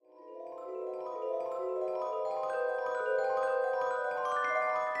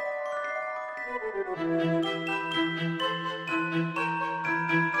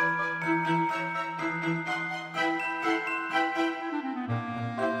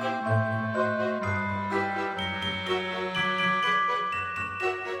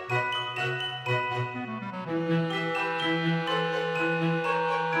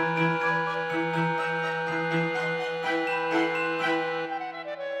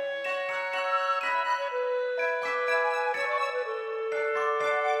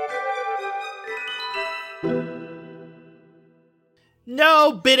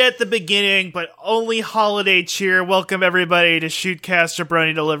No bit at the beginning, but only holiday cheer. Welcome everybody to Shootcast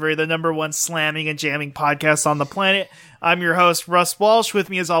Jabroni Delivery, the number one slamming and jamming podcast on the planet. I'm your host, Russ Walsh. With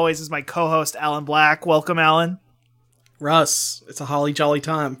me as always is my co-host, Alan Black. Welcome, Alan. Russ, it's a holly jolly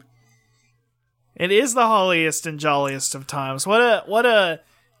time. It is the holliest and jolliest of times. What a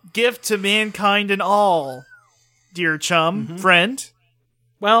gift to mankind and all, dear chum, friend.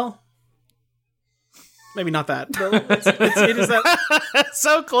 Well, maybe not that. It is that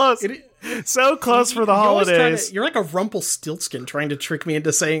so close. So close for the holidays. You're like a Rumpelstiltskin trying to trick me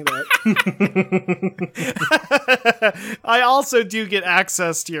into saying that. I also do get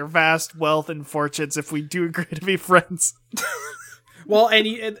access to your vast wealth and fortunes if we do agree to be friends. Well, and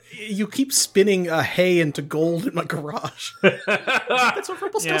you keep spinning hay into gold in my garage. That's what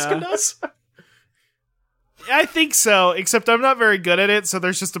Rumpelstiltskin does? I think so, except I'm not very good at it, so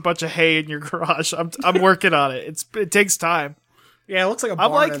there's just a bunch of hay in your garage. I'm working on it. It takes time. Yeah, it looks like a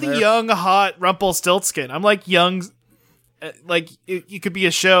barn. I'm like the young, hot Rumpelstiltskin. I'm like young, like you could be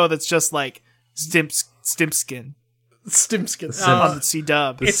a show that's just like Stimpskin. Stimpskin. On the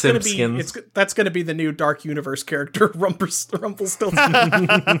C-dub. It's gonna be. That's gonna be the new Dark Universe character, Rumpelstiltskin.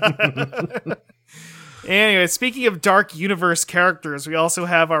 Anyway, speaking of Dark Universe characters, we also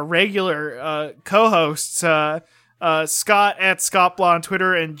have our regular co-hosts, Scott at ScottBlaw on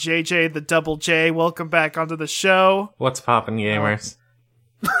Twitter and JJ the Double J. Welcome back onto the show. What's poppin', gamers?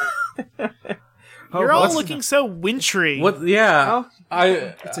 You're all looking so wintry. What? Yeah,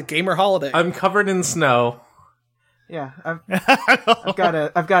 It's a gamer holiday. I'm covered in snow. Yeah, I've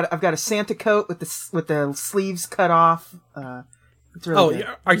got a Santa coat with the sleeves cut off. It's really good.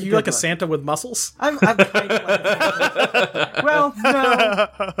 Are you like a Santa with muscles? I'm kind of like well,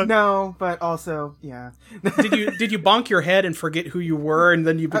 no, but also, yeah. Did you bonk your head and forget who you were, and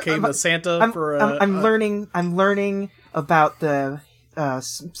then you became a Santa I'm learning about the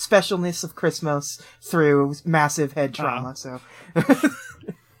specialness of Christmas through massive head trauma. So,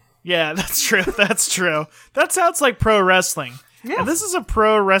 yeah, that's true. That's true. That sounds like pro wrestling. Yeah. And this is a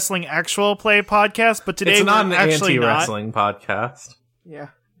pro wrestling actual play podcast, but today it's not we're an actually anti-wrestling podcast. Yeah.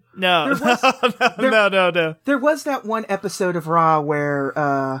 No. No. There was that one episode of Raw where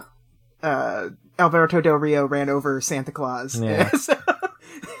Alberto Del Rio ran over Santa Claus. Yeah.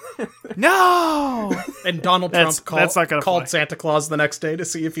 No! And Donald Trump called fly. Santa Claus the next day to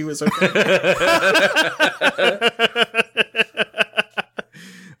see if he was okay.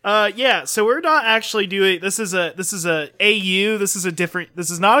 Yeah, so we're not actually doing this is a AU, this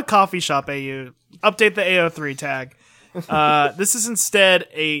is not a coffee shop AU. Update the AO3 tag. This is instead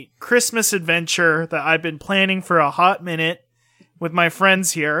a Christmas adventure that I've been planning for a hot minute with my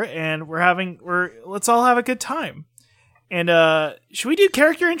friends here, and let's all have a good time. And should we do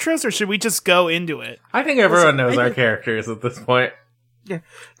character intros or should we just go into it? I think everyone knows our characters at this point. Yeah,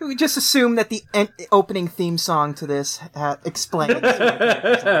 we just assume that the opening theme song to this explains.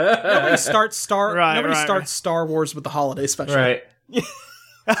 Nobody starts Star Wars with the holiday special. Right.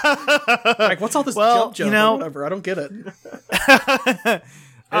 Like, what's all this jump or whatever? I don't get it.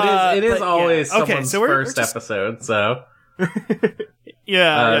 It is always someone's first episode, so...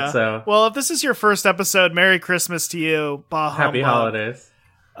 Yeah. So. Well, if this is your first episode, Merry Christmas to you. Bah Happy holidays.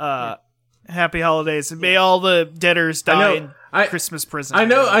 Happy holidays. And may all the debtors die in Christmas prison. I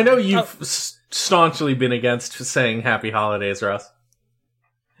know you've staunchly been against saying Happy Holidays, Russ.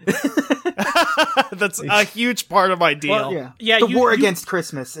 That's a huge part of my deal. Well, the war against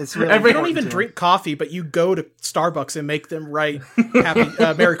Christmas is really you don't even drink coffee, but you go to Starbucks and make them write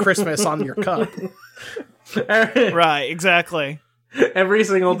Merry Christmas on your cup. Right, exactly. Every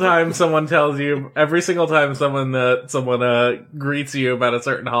single time someone greets you about a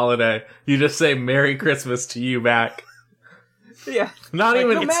certain holiday, you just say Merry Christmas to you back. Yeah. No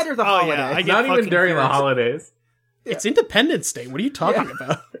matter the holiday. Yeah, not even during the holidays. It's Independence Day. What are you talking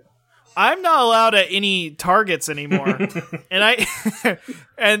about? I'm not allowed at any Targets anymore. and I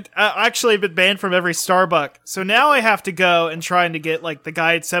actually have been banned from every Starbucks. So now I have to go and trying to get like the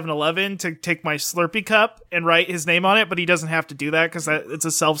guy at 7-Eleven to take my Slurpee cup and write his name on it, but he doesn't have to do that because it's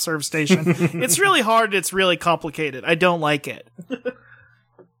a self-serve station. It's really hard. It's really complicated. I don't like it.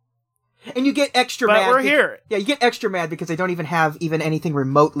 And you get extra But mad. we're here. Yeah, you get extra mad because they don't even have even anything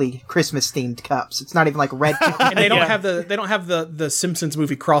remotely Christmas themed cups. It's not even like red. And they don't Yeah. have the Simpsons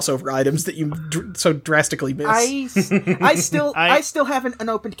movie crossover items that you so drastically miss. I still have an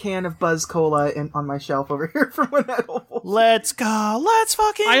unopened can of Buzz Cola on my shelf over here from when that whole. Let's go. Let's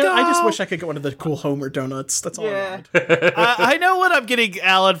fucking go. I just wish I could get one of the cool Homer donuts. That's all I Yeah. want. I know what I'm getting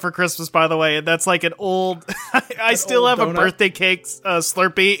Alan for Christmas, by the way, and that's like an old. I still old have a donut? birthday cake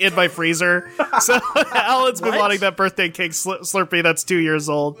Slurpee in my freezer. So Alan's been What? wanting that birthday cake Slurpee that's 2 years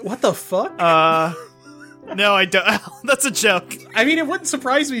old. What the fuck? No, I don't. That's a joke. I mean, it wouldn't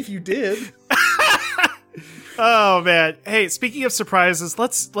surprise me if you did. Oh man. Hey, speaking of surprises,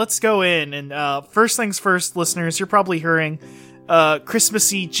 let's go in and first things first, listeners, you're probably hearing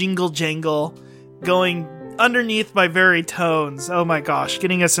Christmassy jingle jangle going underneath my very tones. Oh my gosh,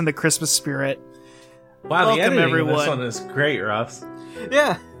 getting us in the Christmas spirit. Wow, Welcome, the editing everyone. of this one is great, Russ.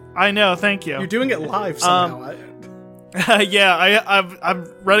 Yeah. I know, thank you. You're doing it live somehow. Yeah, I'm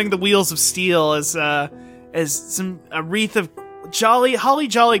running the wheels of steel as a wreath of holly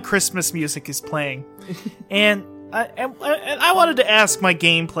jolly Christmas music is playing, and I wanted to ask my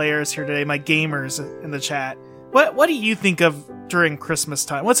game players here today, my gamers in the chat, what do you think of during Christmas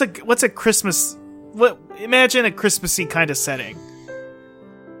time? What's a Christmas? Imagine a Christmassy kind of setting.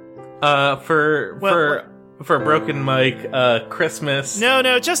 For Broken Mike, Christmas.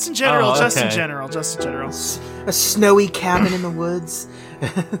 No, just in general, Oh, just in okay. general. A snowy cabin in the woods.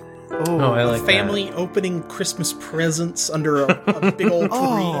 Oh, I like Family opening Christmas presents under a big old tree.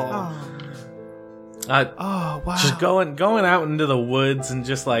 Oh. that. Oh wow! Just going out into the woods and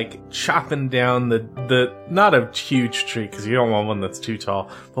just like chopping down the not a huge tree because you don't want one that's too tall,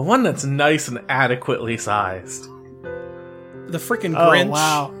 but one that's nice and adequately sized. The freaking Oh Grinch.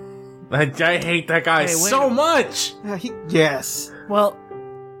 wow! I hate that guy Hey, wait so a- much. Yes. Well,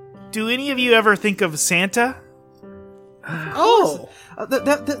 do any of you ever think of Santa? Oh,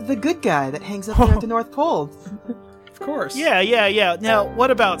 The good guy that hangs up there at the North Pole. of course. Yeah. Now, what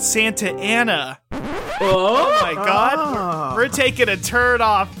about Santa Anna? Oh my God, Oh. we're taking a turn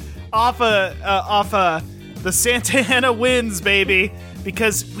off the Santa Ana winds, baby,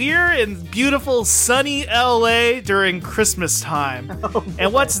 because we're in beautiful sunny LA during Christmas time.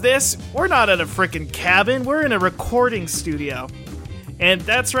 And what's this? We're not in a frickin' cabin. We're in a recording studio. And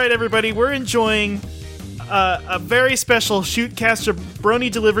that's right, everybody. We're enjoying a very special Shootcaster Brony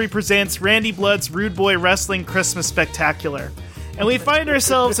Delivery presents Randy Blood's Rude Boy Wrestling Christmas Spectacular. And we find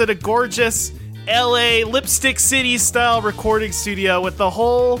ourselves at a gorgeous LA Lipstick City style recording studio with the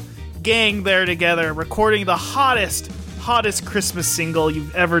whole gang there together recording the hottest Christmas single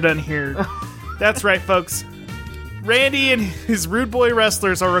you've ever done here. That's right, folks. Randy and his Rude Boy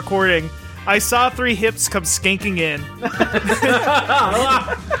Wrestlers are recording I Saw Three Hips Come Skanking In.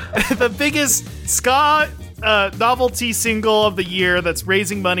 The biggest ska novelty single of the year that's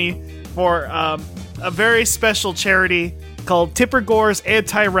raising money for a very special charity called Tipper Gore's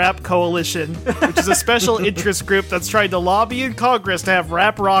Anti-Rap Coalition, which is a special interest group that's trying to lobby in Congress to have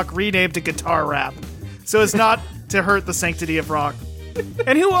rap rock renamed to guitar rap, so as not to hurt the sanctity of rock.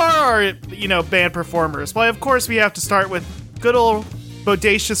 And who are our, band performers? Well, of course, we have to start with good old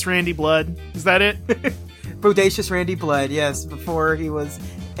bodacious Randy Blood. Is that it? Bodacious Randy Blood, yes, before he was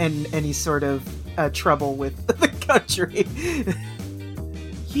in any sort of trouble with the country.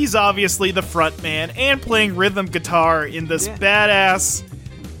 He's obviously the front man and playing rhythm guitar in this badass,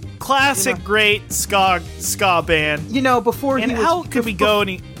 classic, great ska band. Before And he was, how could we go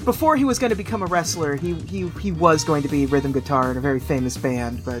any? before he was going to become a wrestler, he was going to be rhythm guitar in a very famous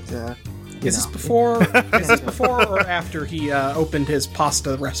band, but Is this before? Is this before or after he opened his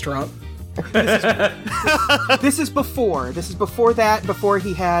pasta restaurant? This is before. This is before that. Before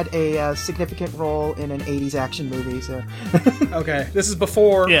he had a significant role in an '80s action movie. So Okay, this is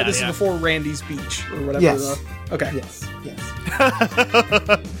before. Yeah, this yeah. is before Randy's Beach or whatever. Yes. Okay. yes.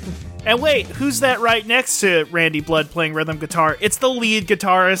 And wait, who's that right next to Randy Blood playing rhythm guitar? It's the lead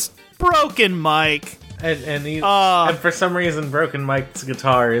guitarist, Broken Mike. And for some reason, Broken Mike's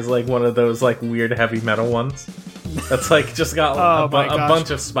guitar is like one of those like weird heavy metal ones. That's like just got Oh a my gosh. bunch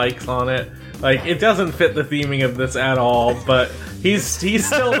of spikes on it. Like it doesn't fit the theming of this at all. But he's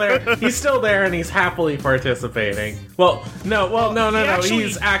still there. He's still there, and he's happily participating. No.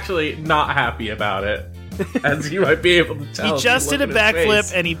 He's actually not happy about it, as you might be able to tell. He just did a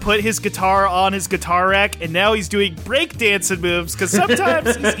backflip and he put his guitar on his guitar rack, and now he's doing breakdancing moves because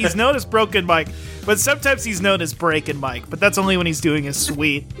sometimes he's known as Broken Mike, but sometimes he's known as Breakin' Mike. But that's only when he's doing his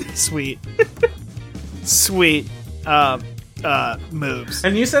sweet moves.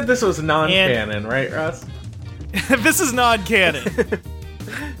 And you said this was non-canon, right, Russ? This is non-canon.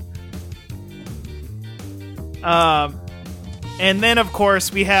 And then, of course,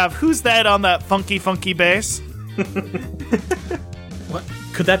 we have who's that on that funky, funky bass? What?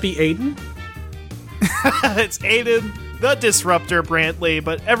 Could that be Aiden? It's Aiden, the Disruptor Brantley,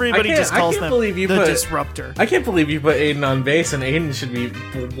 but everybody just calls them the Disruptor. I can't believe you put Aiden on bass, and Aiden should be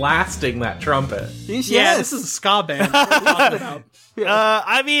blasting that trumpet. Yeah, this is a ska band. What are you talking about?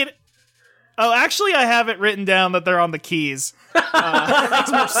 I mean, actually, I have it written down that they're on the keys.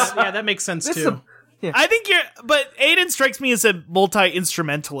 That makes sense too. I think but Aiden strikes me as a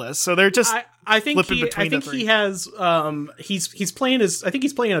multi-instrumentalist, so they're just I think flipping between the three. he has he's playing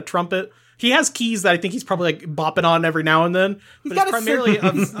a trumpet. He has keys that I think he's probably like bopping on every now and then. But it's primarily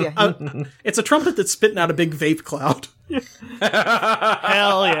it's a trumpet that's spitting out a big vape cloud. Hell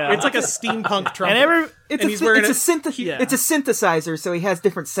yeah! It's like a steampunk trumpet. It's a synthesizer, so he has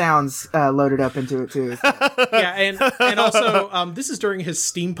different sounds loaded up into it too. Yeah, and also this is during his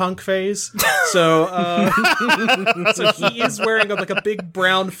steampunk phase, so so he is wearing like a big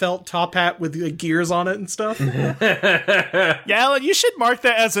brown felt top hat with gears on it and stuff. Yeah, Alan, you should mark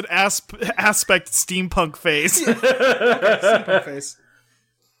that as an aspect steampunk phase. Steampunk phase.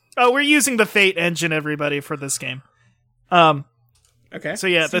 Oh, we're using the Fate engine, everybody, for this game. Okay. So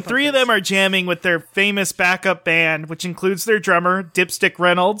yeah, the three of them are jamming with their famous backup band, which includes their drummer, Dipstick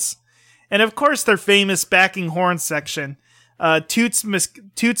Reynolds, and of course their famous backing horn section, Toots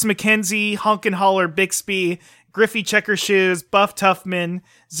McKenzie, Honk and Holler Bixby, Griffey Checkershoes, Buff Tuffman,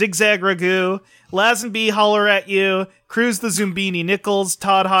 Zigzag Ragu, Lazenby Holler at You, Cruz the Zumbini Nichols,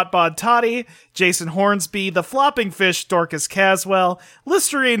 Todd Hotbod Toddy, Jason Hornsby, The Flopping Fish Dorcas Caswell,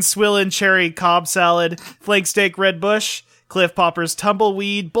 Listerine Swillin Cherry Cobb Salad, Flank Steak Red Bush, Cliff Popper's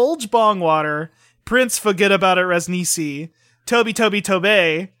Tumbleweed, Bulge Bongwater, Prince Forget About It Resnisi, Toby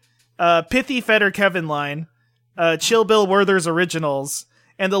Tobey, Pithy Feder Kevin Line, Chill Bill Werther's Originals,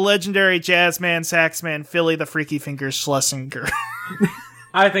 and the legendary jazzman, saxman, Philly the Freaky Fingers Schlesinger.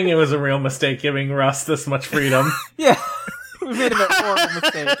 I think it was a real mistake giving Russ this much freedom. Yeah. We made a horrible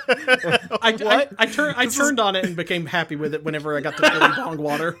mistake. I turned on it and became happy with it whenever I got to Billy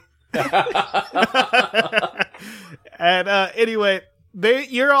Bongwater. And anyway,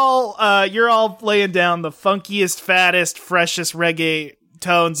 you're all laying down the funkiest, fattest, freshest reggae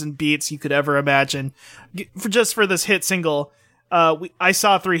tones and beats you could ever imagine. For this hit single, I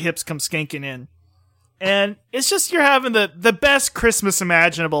Saw Three Hips Come Skanking In. And it's just you're having the best Christmas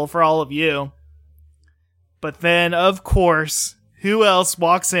imaginable for all of you. But then, of course, who else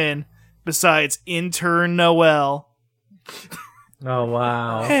walks in besides Intern Noel? Oh,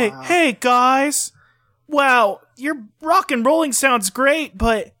 wow. Hey, guys. Wow, your rock and rolling sounds great,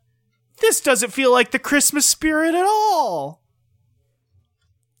 but this doesn't feel like the Christmas spirit at all.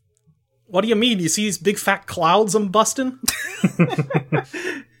 What do you mean? You see these big fat clouds I'm busting?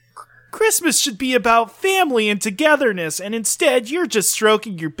 Christmas should be about family and togetherness, and instead you're just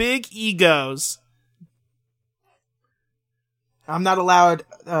stroking your big egos. I'm not allowed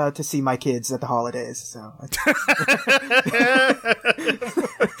to see my kids at the holidays, so...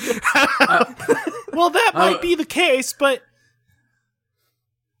 Well, that might be the case, but...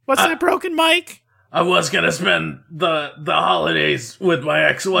 What's that, broken mic? I was gonna spend the holidays with my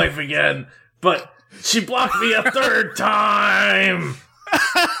ex-wife again, but she blocked me a third time!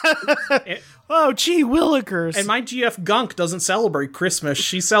 Oh, gee willikers. And my GF Gunk doesn't celebrate Christmas.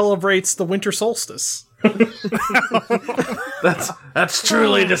 She celebrates the winter solstice. That's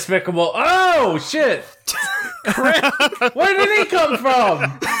truly despicable. Oh, shit! Where did he come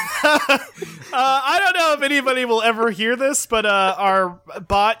from? I don't know if anybody will ever hear this, but our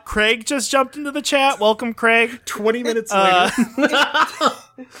bot Craig just jumped into the chat. Welcome, Craig. 20 minutes later.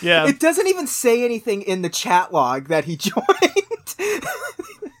 Yeah. It doesn't even say anything in the chat log that he joined.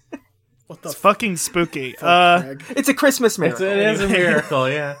 What the It's fucking spooky. Craig? It's a Christmas miracle. It is a miracle,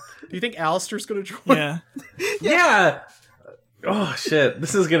 yeah. Do you think Alistair's gonna join? Yeah. Yeah! Oh, shit.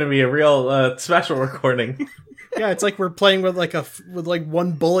 This is gonna be a real special recording. Yeah, it's like we're playing with like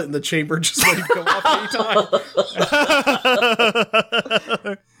one bullet in the chamber, just ready to go off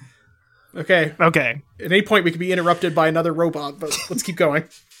anytime. Okay. Okay. At any point, we could be interrupted by another robot, but let's keep going.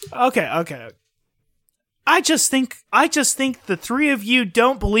 Okay. I just think the three of you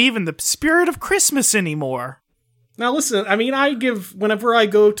don't believe in the spirit of Christmas anymore. Now listen, I mean, whenever I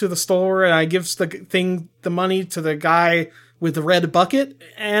go to the store and I give the money to the guy with the red bucket,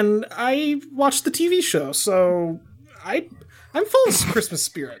 and I watch the TV show, so I'm full of Christmas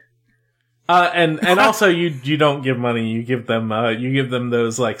spirit. And also you don't give money, you give them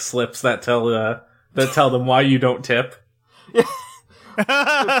those like slips that tell them why you don't tip.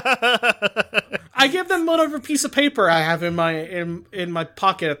 I give them whatever piece of paper I have in my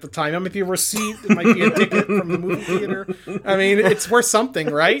pocket at the time. It might be a receipt. It might be a ticket from the movie theater. I mean, it's worth something,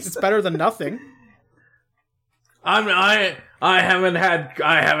 right? It's better than nothing. I haven't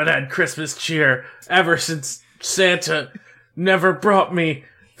had Christmas cheer ever since Santa never brought me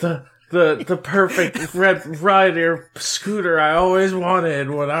the perfect Red Ryder scooter I always wanted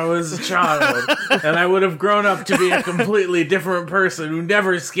when I was a child, and I would have grown up to be a completely different person who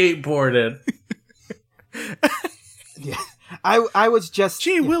never skateboarded. Yeah, I was just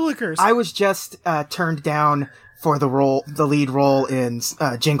Gee willikers. I was just turned down for the lead role in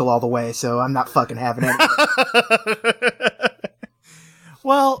Jingle All the Way, so I'm not fucking having it.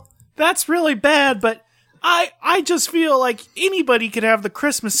 Well, that's really bad, but I just feel like anybody could have the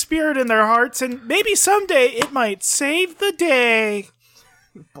Christmas spirit in their hearts, and maybe someday it might save the day.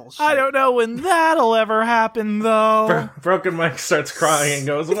 Bullshit. I don't know when that'll ever happen, though. Broken Mike starts crying and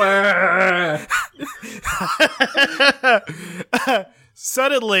goes, "Wah!"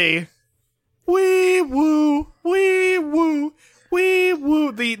 Suddenly, wee woo, wee woo, wee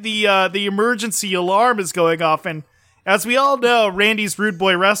woo. The emergency alarm is going off, and as we all know, Randy's Rude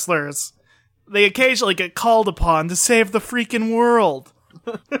Boy Wrestlers, they occasionally get called upon to save the freaking world.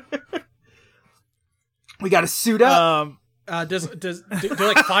 We gotta suit up. Do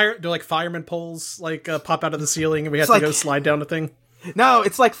fireman poles pop out of the ceiling and we have to like- go slide down the thing? No,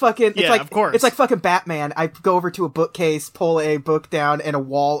 it's like fucking. Yeah, of course. It's like fucking Batman. I go over to a bookcase, pull a book down, and a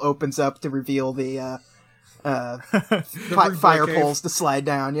wall opens up to reveal the fire cave. poles to slide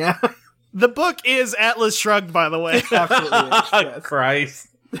down. Yeah, The book is Atlas Shrugged, by the way. absolutely. is, yes. Christ.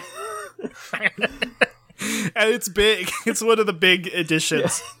 And it's big. It's one of the big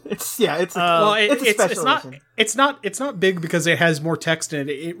editions. It's Well, it's a it's special not edition. it's not big because it has more text in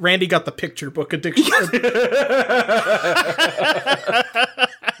it. Randy got the picture book addiction. You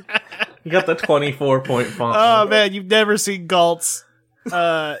got the 24-point font. Oh man, you've never seen Galt's.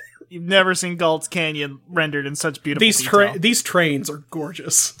 You've never seen Galt's Canyon rendered in such beautiful detail. These trains are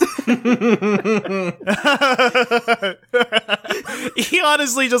gorgeous. He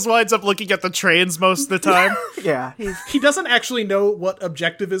honestly just winds up looking at the trains most of the time. Yeah, He doesn't actually know what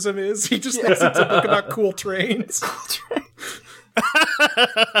objectivism is. He just thinks it's a book about cool trains.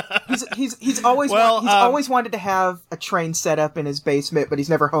 he's always Well, always wanted to have a train set up in his basement, but he's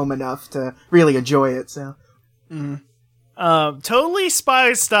never home enough to really enjoy it. So Totally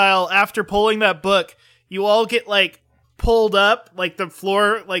Spy style. After pulling that book, you all get pulled up, the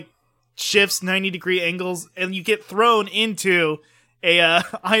floor shifts 90-degree angles, and you get thrown into a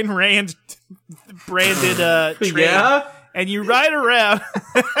Ayn Rand branded train. Yeah? And you ride around.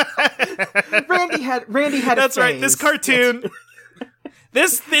 Randy had That's a right. This phase. cartoon,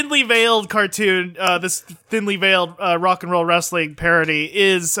 this thinly veiled cartoon, this thinly veiled rock and roll wrestling parody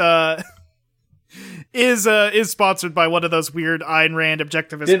is sponsored by one of those weird Ayn Rand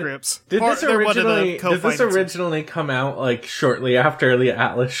objectivist groups. Did this They're one of the originally co-financers. come out shortly after the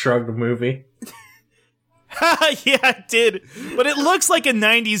Atlas Shrugged movie? Yeah, it did. But it looks like a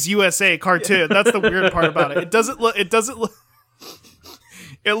 90s USA cartoon. That's the weird part about it. It doesn't look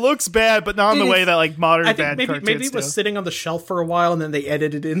it looks bad, but not in the way that modern I bad think cartoons maybe it was do. sitting on the shelf for a while, and then they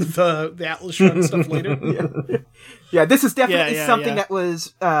edited in the Atlas Shrugged stuff later. Yeah, this is definitely Yeah, something yeah. that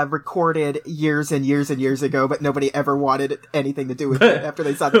was recorded years and years and years ago, but nobody ever wanted anything to do with it after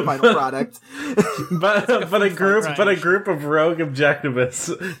they saw the final product. But a group of rogue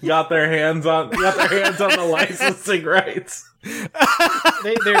objectivists got their hands on the licensing rights.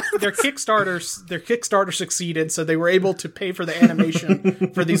 Their Kickstarter succeeded, so they were able to pay for the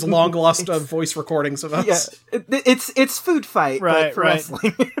animation for these long lost voice recordings of us. Yeah, it's Food Fight, Right, but for right.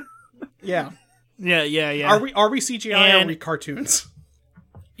 wrestling. Yeah. Yeah. Are we CGI or are And- we cartoons?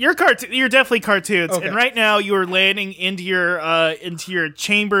 You're definitely cartoons, Okay. and right now you are landing into your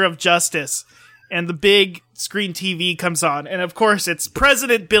chamber of justice, and the big screen TV comes on, and of course it's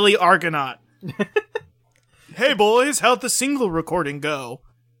President Billy Argonaut. Hey boys, how'd the single recording go?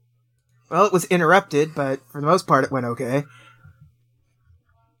 Well, it was interrupted, but for the most part, it went okay.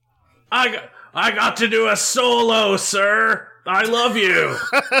 I got to do a solo, sir. I love you.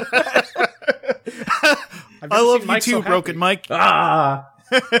 I love you too, Broken Mike. Ah.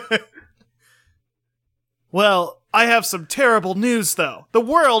 Well, I have some terrible news though. The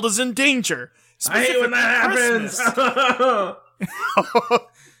world is in danger. I hate when that happens.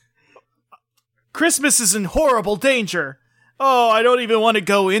 Christmas is in horrible danger. Oh, I don't even want to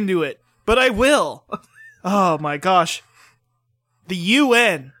go into it, but I will. Oh my gosh. The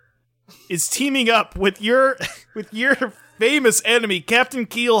UN is teaming up with your famous enemy, Captain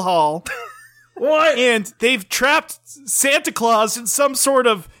Keelhaul, What? and they've trapped Santa Claus in some sort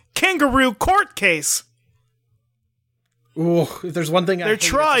of kangaroo court case. Ooh, if there's one thing They're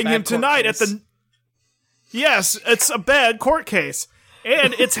trying him tonight at the... Yes, it's a bad court case.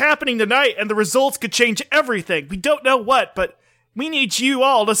 And it's happening tonight, and the results could change everything. We don't know what, but we need you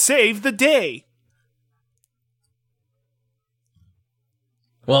all to save the day.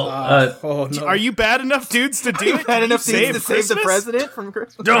 Well, oh no! Are you bad enough dudes to do it? Bad enough Can you dudes to save the Christmas? president from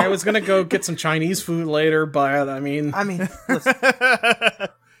Christmas. I was gonna go get some Chinese food later, but I mean, Listen,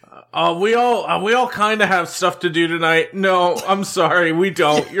 we all kind of have stuff to do tonight. No, I'm sorry, we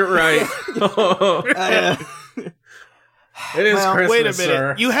don't. You're right. It is Well, Christmas, Wait a minute.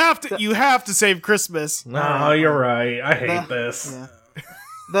 sir. You have to save Christmas. No, you're right. I hate this. yeah.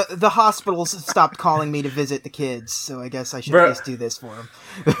 The hospitals stopped calling me to visit the kids, so I guess I should Bro- at least do this for them.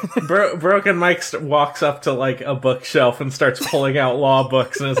 Broken Mike walks up to like a bookshelf and starts pulling out law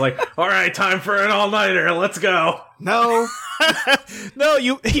books and is like, "All right, time for an all-nighter. Let's go." No, No,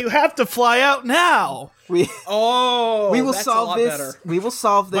 you have to fly out now. we we will that's a solve lot this. better. We will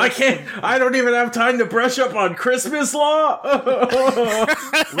solve this. I don't even have time to brush up on Christmas law.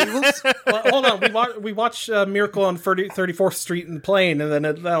 We will, Well, hold on, we watch Miracle on 34th Street in the plane, and then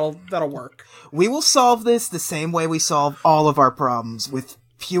that'll work. we will solve this the same way we solve all of our problems, with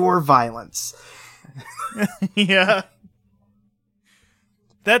pure violence. Yeah.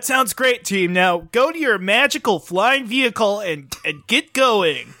 That sounds great, team. Now go to your magical flying vehicle and get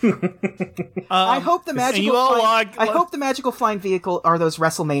going. I hope the magical. you all I hope the magical flying vehicle are those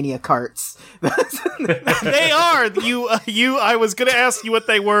WrestleMania carts. They are. I was going to ask you what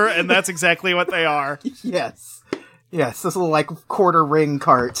they were, and that's exactly what they are. Yes, those little like quarter ring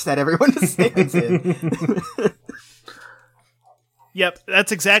carts that everyone stands in. Yep,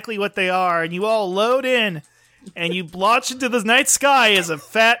 that's exactly what they are. And you all load in, and you launch into the night sky as a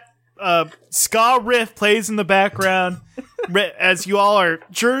fat ska riff plays in the background as you all are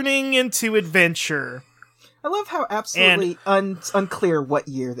journeying into adventure. I love how absolutely unclear what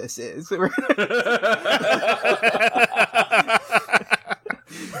year this is.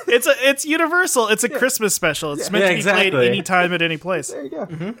 It's universal. It's a Christmas special. It's meant to be played exactly. anytime at any place. There you go.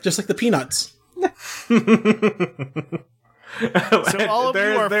 Just like the Peanuts. So all of you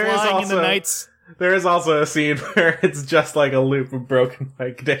are flying in the nights. There is also a scene where it's just like a loop of Broken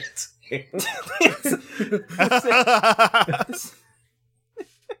Mike dancing.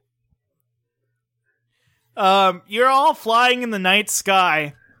 You're all flying in the night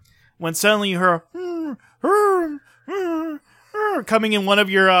sky when suddenly you hear coming in one of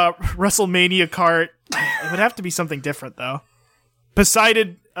your WrestleMania cart. It would have to be something different though.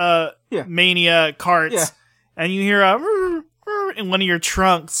 Poseidon Mania carts, Yeah. and you hear in one of your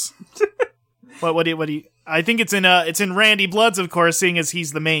trunks. What do you? I think it's in Randy Bloods, of course, seeing as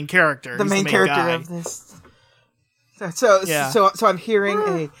he's the main character. The He's main character guy. of this. So I'm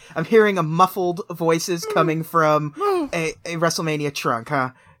hearing a muffled voices coming from a WrestleMania trunk,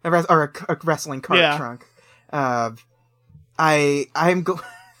 huh? Or a wrestling cart trunk. I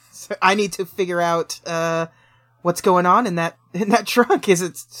need to figure out what's going on in that trunk. Is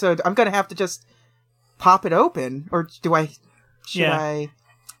it so? I'm gonna have to just pop it open, or do I? Should I?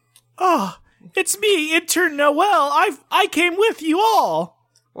 Oh, it's me, intern Noel. I came with you all.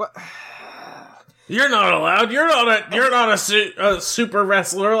 What? You're not allowed. You're not a super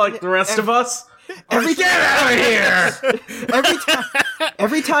wrestler like the rest of us. Get out of here!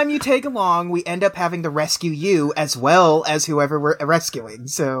 Every time you take along, we end up having to rescue you as well as whoever we're rescuing.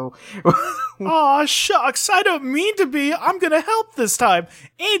 So, Aw, shucks, I don't mean to be. I'm gonna help this time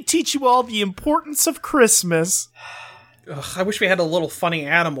and teach you all the importance of Christmas. Ugh, I wish we had a little funny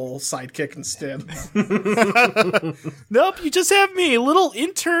animal sidekick instead. Nope, you just have me, little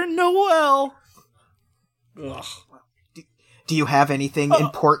intern Noel. Ugh. do you have anything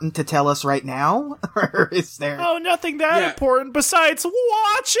important to tell us right now, or is there? Oh, nothing that important besides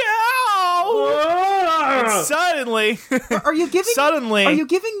watch out! And suddenly, Are you giving? Suddenly- are you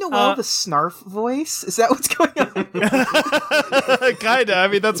giving Noel the snarf voice? Is that what's going on? kinda. I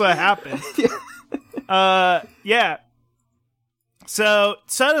mean, that's what happened. Yeah. So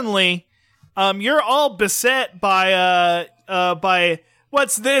suddenly, you're all beset by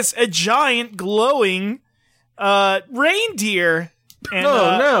what's this? A giant glowing reindeer. And,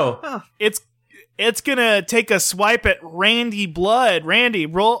 No. it's gonna take a swipe at Randy Blood. Randy,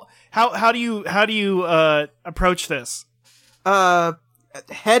 roll. How do you approach this?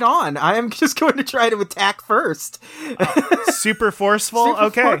 Head on. I am just going to try to attack first. Super forceful. Super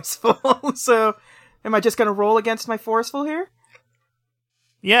Okay. forceful. So, am I just going to roll against my forceful here?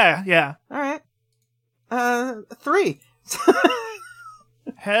 Yeah. All right. 3.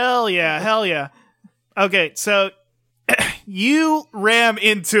 Hell yeah. Okay, so you ram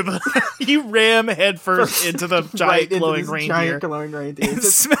headfirst into the giant glowing reindeer. Giant glowing reindeer.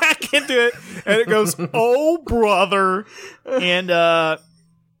 Just- Smack into it, and it goes, "Oh, brother," and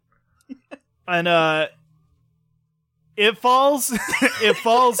it falls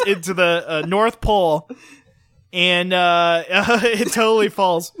into the North Pole, and it totally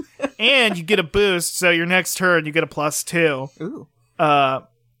falls, and you get a boost. So your next turn, you get a +2. Ooh.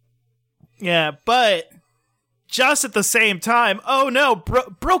 Yeah, but just at the same time, oh no,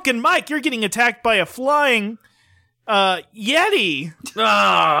 Broken Mike, you're getting attacked by a flying Yeti.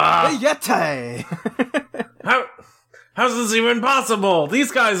 Ah! Yeti. How's this even possible?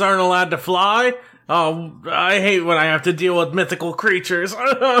 These guys aren't allowed to fly. Oh, I hate when I have to deal with mythical creatures.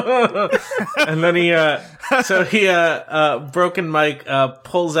 And then Broken Mike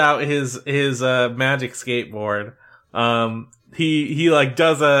pulls out his magic skateboard. He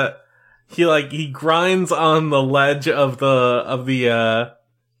grinds on the ledge of the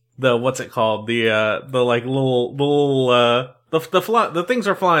what's it called? The things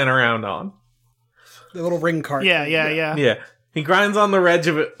are flying around on. The little ring cart. Yeah. Yeah. He grinds on the ledge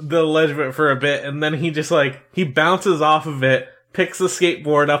of it for a bit, and then he just he bounces off of it, picks the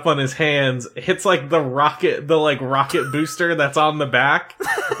skateboard up on his hands, hits the rocket booster that's on the back,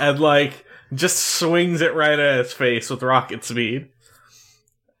 and just swings it right at his face with rocket speed.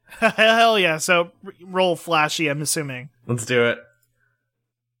 Hell yeah. So roll flashy, I'm assuming. Let's do it.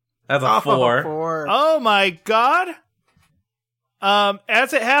 That's a 4. 4. Oh my god.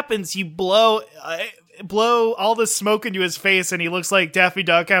 As it happens, you blow all this smoke into his face, and he looks like Daffy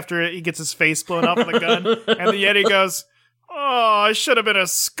Duck after he gets his face blown off with a gun. And the Yeti goes, "Oh, I should have been a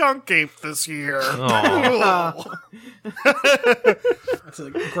skunk ape this year." That's a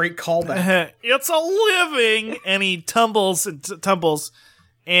great callback. It's a living, and he tumbles and tumbles.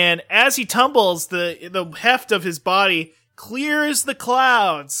 And as he tumbles, the heft of his body clears the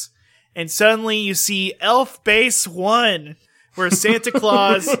clouds, and suddenly you see Elf Base 1, where Santa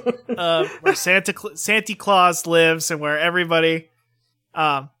Claus, Santa Claus lives, and where everybody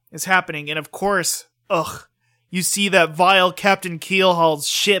is happening. And of course, you see that vile Captain Keelhaul's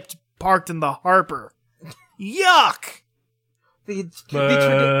ship parked in the harbor. Yuck!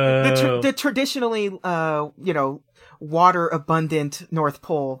 The traditionally, water abundant North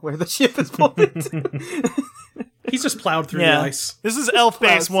Pole where the ship is pulled into. He's just plowed through the ice. This is Elf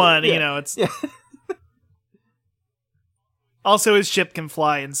Base 1, it's... Yeah. Also, his ship can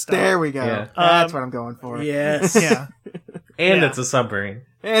fly and stuff. There we go. Yeah. That's what I'm going for. Yes. Yeah. And Yeah. it's a submarine.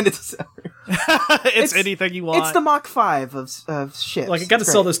 And it's it's anything you want. It's the Mach 5 of ships. I got to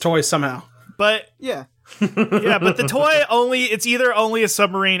sell this toy somehow. But Yeah. yeah, but the toy it's either only a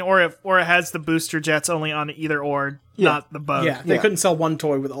submarine or it has the booster jets only on either or, not the boat. Yeah, they couldn't sell one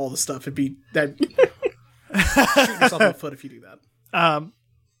toy with all the stuff. It'd be that. Shoot yourself in the foot if you do that.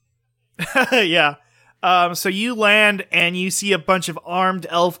 Yeah. So you land and you see a bunch of armed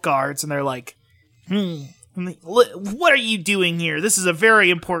elf guards, and they're like, what are you doing here? This is a very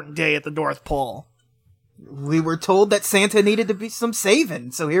important day at the North Pole. We were told that Santa needed to be some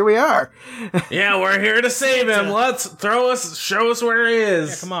saving, so here we are. Yeah, we're here to save him. Let's show us where he is.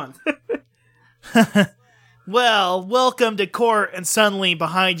 Yeah, come on. Well, welcome to court, and suddenly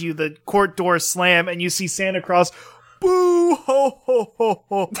behind you the court doors slam, and you see Santa Claus. Boo ho ho ho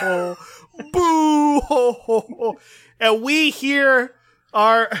ho ho. Boo ho ho ho. And we here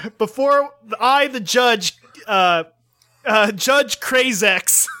are before the judge, Judge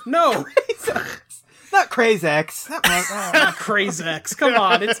Krazex. No, Not Krazex. not Krazex. Come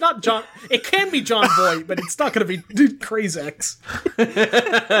on, it's not John. It can be John Voight, but it's not going to be Krazex.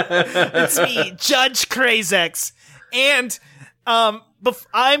 It's me, Judge Krazex. And I'm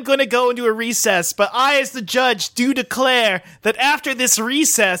going to go into a recess, but I, as the judge, do declare that after this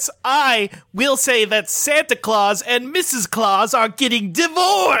recess, I will say that Santa Claus and Mrs. Claus are getting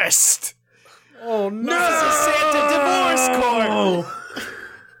divorced. Oh no! This is a Santa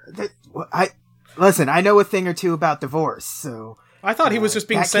divorce court. Listen, I know a thing or two about divorce, so I thought he was just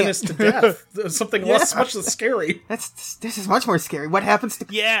being that sentenced to death. Something much less scary. this is much more scary. What happens to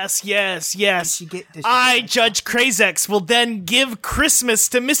Yes. Does she I, get- Judge Krazex, will then give Christmas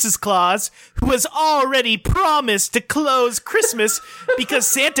to Mrs. Claus, who has already promised to close Christmas because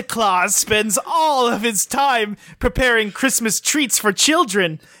Santa Claus spends all of his time preparing Christmas treats for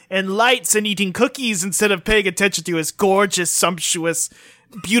children and lights and eating cookies instead of paying attention to his gorgeous, sumptuous,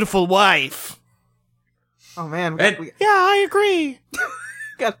 beautiful wife? Oh man, we Yeah, I agree.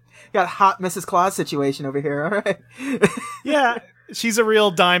 got a hot Mrs. Claus situation over here. All right. Yeah, she's a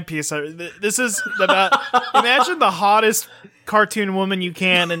real dime piece. This is about, imagine the hottest cartoon woman you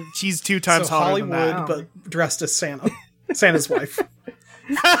can, and she's 2 times So hotter Hollywood, than that. but dressed as Santa. Santa's wife.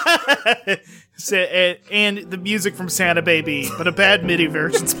 And the music from Santa Baby, but a bad MIDI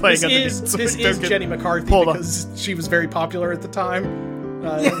version's playing underneath. This is Jenny McCarthy because she was very popular at the time.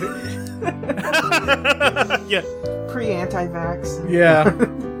 Yeah. Pre-anti-vax. Yeah.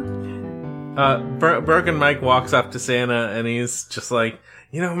 Broken Mike walks up to Santa and he's just like,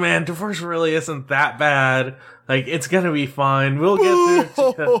 man, divorce really isn't that bad. Like, it's gonna be fine. We'll get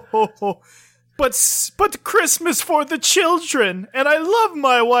through it. But Christmas for the children, and I love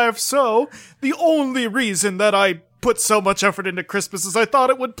my wife so. The only reason that I put so much effort into Christmas is I thought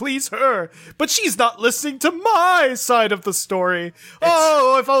it would please her. But she's not listening to my side of the story.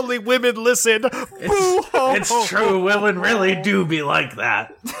 If only women listened. It's true, women really do be like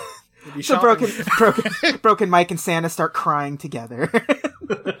that. So broken Mike and Santa start crying together.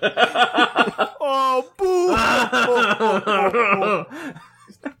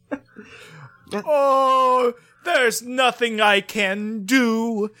 Oh, there's nothing I can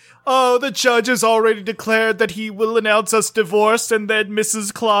do. Oh, the judge has already declared that he will announce us divorced, and then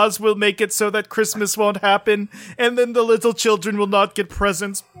Mrs. Claus will make it so that Christmas won't happen, and then the little children will not get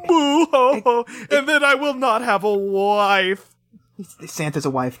presents. Boo ho ho, and then I will not have a wife. Santa's a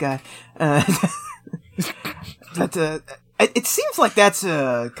wife guy. It seems like that's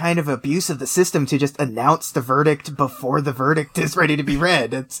a kind of abuse of the system to just announce the verdict before the verdict is ready to be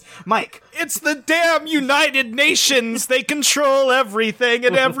read. It's Mike. It's the damn United Nations. They control everything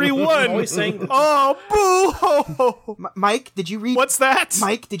and everyone. Always saying Oh, boo ho ho. Mike, did you read? What's that?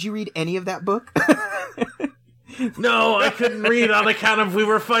 Mike, did you read any of that book? No, I couldn't read on account of we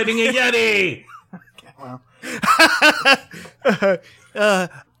were fighting a Yeti. Okay, well.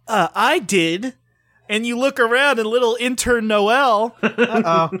 I did. And you look around, and little intern Noel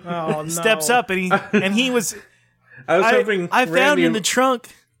steps up, and he was. I found in the trunk.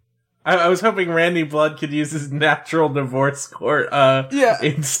 I was hoping Randy Blood could use his natural divorce court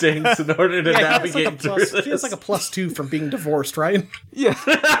instincts in order to navigate through this. He has like a +2 from being divorced, right? Yeah.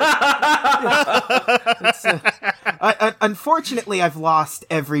 Unfortunately, I've lost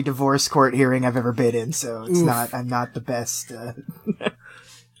every divorce court hearing I've ever been in, so it's not. I'm not the best.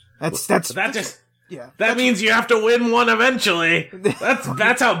 That means you have to win one eventually.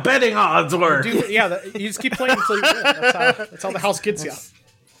 That's how betting odds work. You just keep playing until you win. That's how the house gets you.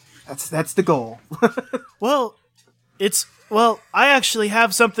 That's the goal. Well, I actually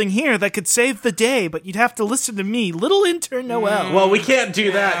have something here that could save the day, but you'd have to listen to me, little intern Noel. Well, we can't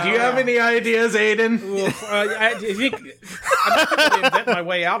do that. Do you have any ideas, Aiden? I think I'm not going to invent my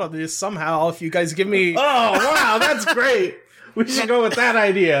way out of this somehow. If you guys give me, oh wow, that's great. We should go with that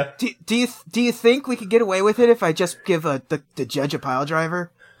idea. Do you think we could get away with it if I just give the judge a pile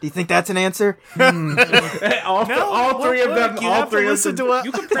driver? Do you think that's an answer? All three of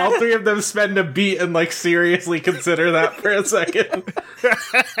them spend a beat and like seriously consider that for a second.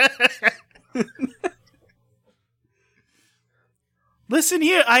 Listen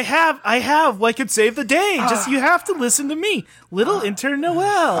here, I have what could save the day. Just you have to listen to me, little intern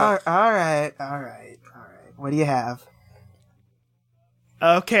Noel. All right. What do you have?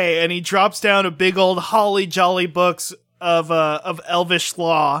 Okay, and he drops down a big old holly jolly books of Elvish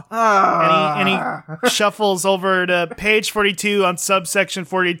law, and he shuffles over to page 42 on subsection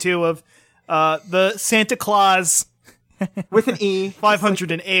 42 of the Santa Claus with an E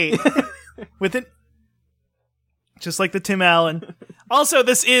 508 with an just like the Tim Allen. Also,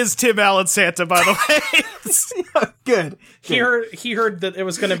 this is Tim Allen Santa, by the way. Good. He heard that it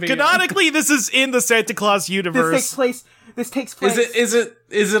was going to be canonically. This is in the Santa Claus universe. This takes place. Is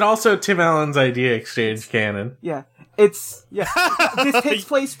it also Tim Allen's idea exchange canon? Yeah. This takes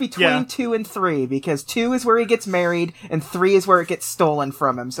place between 2 and 3 because 2 is where he gets married and 3 is where it gets stolen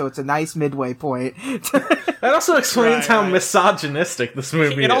from him. So it's a nice midway point. That also explains how misogynistic this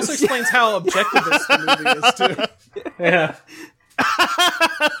movie is. It also explains how objectivist the movie is too. Yeah.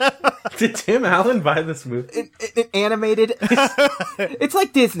 Did Tim Allen buy this movie? An animated. It's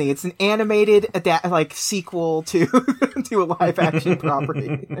like Disney. It's an animated sequel to to a live action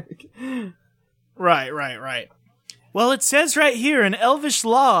property. Right. Well, it says right here in Elvish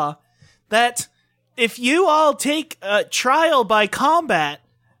law that if you all take trial by combat,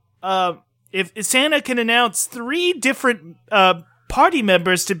 if Santa can announce 3 different party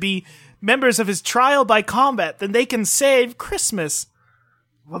members to be members of his trial by combat, then they can save Christmas.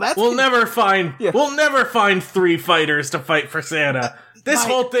 Well, we'll never find 3 fighters to fight for Santa. This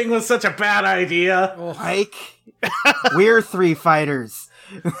whole thing was such a bad idea. Mike, we're 3 fighters.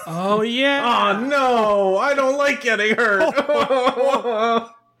 Oh yeah. Oh no, I don't like getting hurt.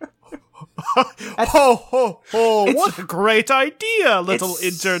 Ho ho ho! What a great idea, little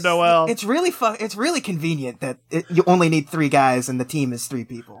intern Noel. It's really It's really convenient that you only need 3 guys and the team is 3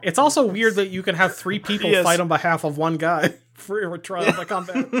 people. It's also weird that you can have 3 people Yes. fight on behalf of one guy for trial by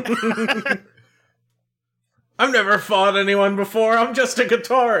combat. I've never fought anyone before. I'm just a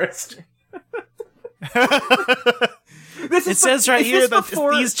guitarist. It says right here that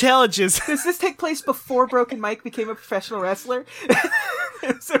these challenges. Does this take place before Broken Mike became a professional wrestler?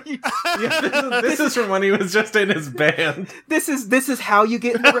 So This is from when he was just in his band. this is how you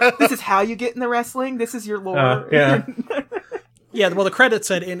get in the wrestling. This is your lore. Yeah. Yeah, well, the credit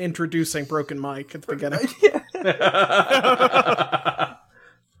said in introducing Broken Mike at the beginning.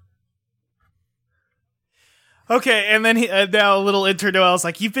 Okay, and then now little intern Noel's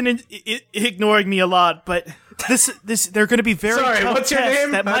like, you've been ignoring me a lot, but this they're going to be very Sorry, tough what's your tests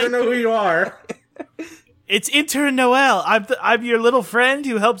name? that I don't know who you are. It's intern Noel. I'm your little friend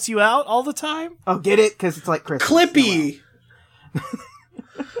who helps you out all the time. Oh, get it? Because it's like Christmas. Clippy!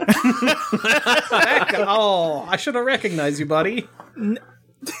 Oh, I should have recognized you, buddy. No.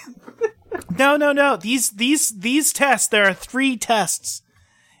 These tests, there are 3 tests.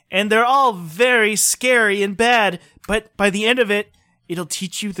 And they're all very scary and bad, but by the end of it, it'll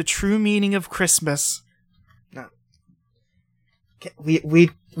teach you the true meaning of Christmas. No.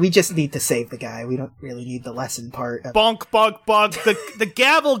 We just need to save the guy. We don't really need the lesson part. Bonk, bonk, bonk. The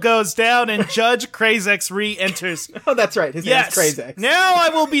gavel goes down and Judge Krazex re-enters. Oh, that's right. His Yes. name's Krazex. Now I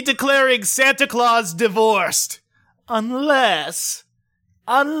will be declaring Santa Claus divorced. Unless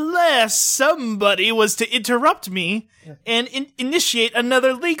somebody was to interrupt me and initiate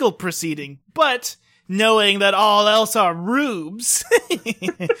another legal proceeding. But knowing that all else are rubes,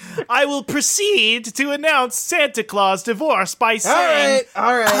 I will proceed to announce Santa Claus divorce by saying,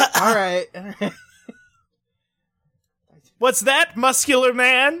 All right. "What's that, muscular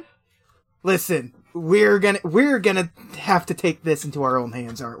man?" Listen, we're gonna have to take this into our own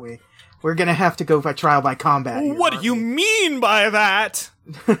hands, aren't we? We're gonna have to go by trial by combat. Here, What do aren't you we? mean by that?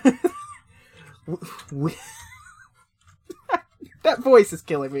 That voice is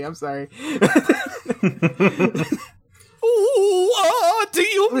killing me. I'm sorry. What do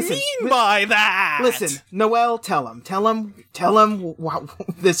you Listen, mean by that? Listen, Noel, tell him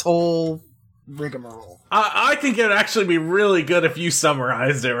this whole rigmarole. I think it'd actually be really good if you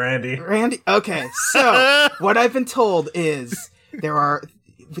summarized it, Randy. Randy, okay, so what I've been told is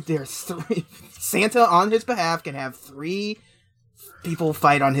there's 3 Santa on his behalf can have 3 people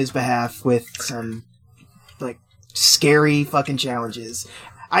fight on his behalf with some like scary fucking challenges.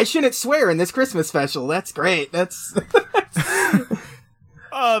 I shouldn't swear in this Christmas special. That's great. That's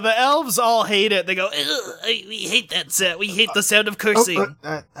Oh, the elves all hate it. They go, we hate that sound. We hate the sound of cursing. all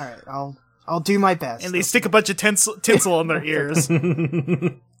right. I'll do my best. And they stick a bunch of tinsel on their ears.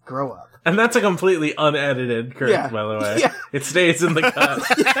 Grow up. And that's a completely unedited curse, Yeah. by the way. Yeah. It stays in the cut.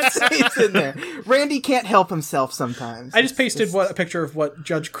 It's in there. Randy can't help himself sometimes. I just pasted a picture of what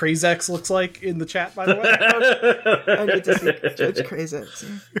Judge Krazex looks like in the chat, by the way. I need to see Judge Crazy.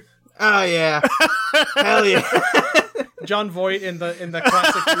 Oh yeah, hell yeah. John Voight in the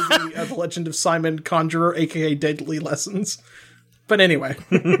classic movie The Legend of Simon Conjurer, aka Deadly Lessons. But anyway.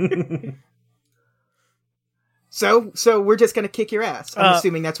 So we're just gonna kick your ass. I'm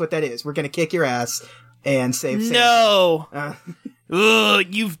assuming that's what that is. We're gonna kick your ass and save Santa. No. Uh. Ugh,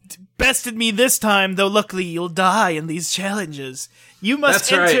 you've bested me this time, though luckily you'll die in these challenges. You must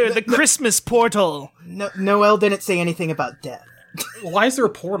That's enter right. the Christmas portal. Noel didn't say anything about death. Why is there a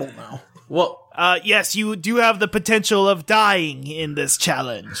portal now? Well, Yes, you do have the potential of dying in this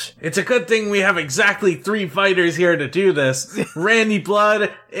challenge. it's a good thing we have exactly 3 fighters here to do this. Randy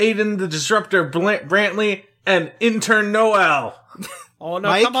Blood, Aiden the Disruptor Brantley, and Intern Noel. Oh, no,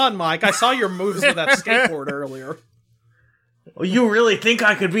 Mike? come on, Mike. I saw your moves with that skateboard earlier. Well, you really think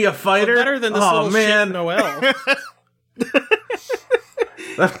I could be a fighter? Better than this oh, little man. shit Noel.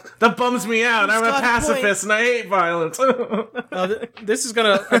 That bums me out. I'm a got a pacifist and I hate violence. This is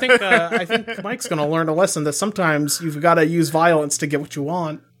gonna. I think Mike's gonna learn a lesson that sometimes you've got to use violence to get what you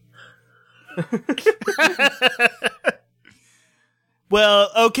want. Well,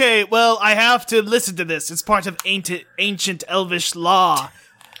 okay, I have to listen to this. It's part of ancient elvish law.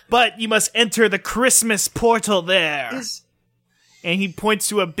 But you must enter the Christmas portal there. And he points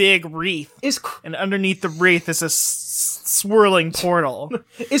to a big wreath. And underneath the wreath is a swirling portal.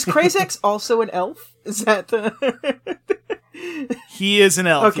 Is Krazex also an elf? Is that the... He is an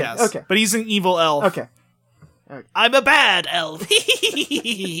elf, Okay, yes. okay. But he's an evil elf. Okay. I'm a bad elf. And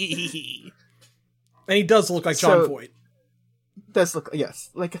he does look like John So- Voight. Does look, yes,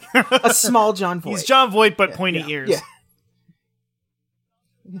 like a small John Voight. He's John Voight, but pointy ears. Yeah.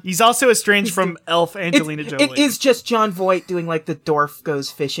 He's also estranged from Elf Angelina Jolie. It is just John Voight doing like the Dorf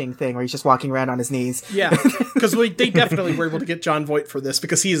goes fishing thing where he's just walking around on his knees. Yeah, because they definitely were able to get John Voight for this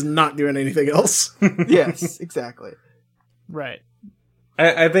because he is not doing anything else. Yes, exactly. Right.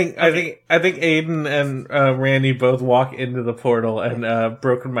 I think Aiden and Randy both walk into the portal and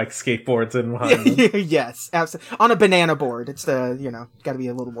Broken Mike skateboards in behind them. Yes, absolutely. On a banana board. It's got to be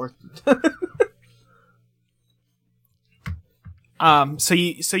a little more. So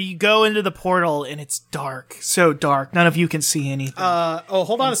you go into the portal and it's dark, so dark. None of you can see anything.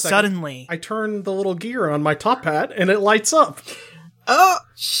 Hold on a second. Suddenly, I turn the little gear on my top hat and it lights up. Oh,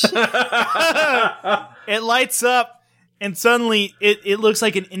 shit. it lights up. And suddenly, it looks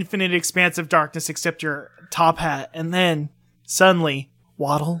like an infinite expanse of darkness except your top hat. And then, suddenly,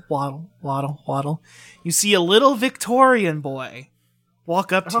 waddle, waddle, waddle, waddle. You see a little Victorian boy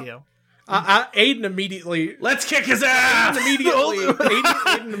walk up to you. Aiden immediately... Let's kick his ass!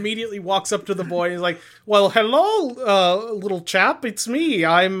 Aiden immediately walks up to the boy and is like, well, hello, little chap, it's me.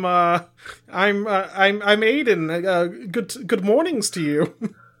 I'm Aiden. Good mornings to you.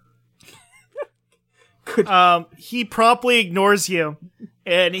 He promptly ignores you,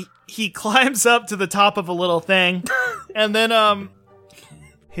 and he climbs up to the top of a little thing, and then,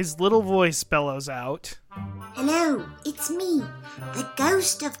 his little voice bellows out. Hello, it's me, the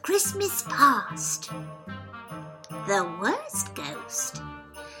ghost of Christmas past. The worst ghost.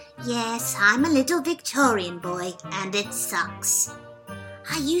 Yes, I'm a little Victorian boy, and it sucks.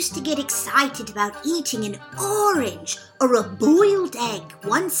 I used to get excited about eating an orange or a boiled egg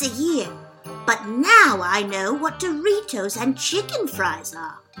once a year. But now I know what Doritos and chicken fries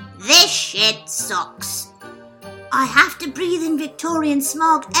are. This shit sucks. I have to breathe in Victorian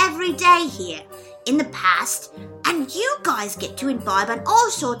smog every day here, in the past, and you guys get to imbibe on all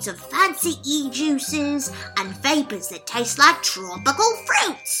sorts of fancy e-juices and vapors that taste like tropical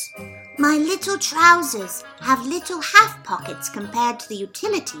fruits. My little trousers have little half pockets compared to the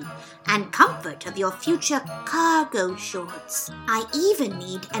utility and comfort of your future cargo shorts. I even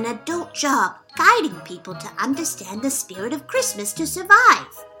need an adult job guiding people to understand the spirit of Christmas to survive.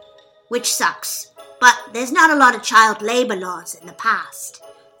 Which sucks, but there's not a lot of child labor laws in the past.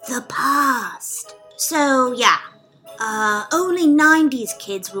 The past. So, yeah. Only 90s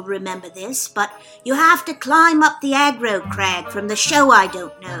kids will remember this, but you have to climb up the aggro crag from the show I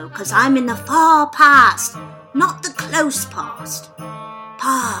don't know, 'cause I'm in the far past, not the close past.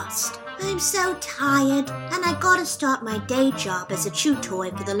 Past. I'm so tired, and I gotta start my day job as a chew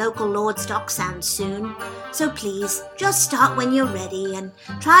toy for the local Lord's Dock Sound soon. So please, just start when you're ready and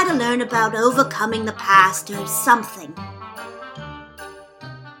try to learn about overcoming the past or something.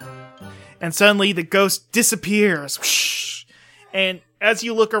 And suddenly the ghost disappears. Whoosh. And as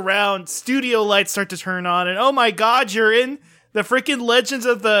you look around, studio lights start to turn on, and oh my god, you're in the freaking Legends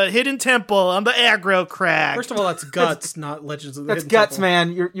of the Hidden Temple on the aggro crag. First of all, that's Guts, not Legends of the Hidden Guts, Temple.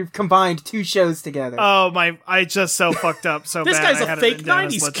 man. You've combined two shows together. Oh my, I just so fucked up so This bad. guy's a fake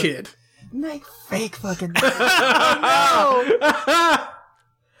 90s kid. Fake fucking... Oh, no!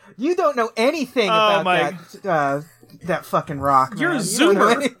 You don't know anything about that fucking rock, man. You're a You don't know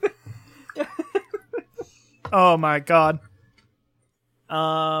Zoomer. anything. Oh my god.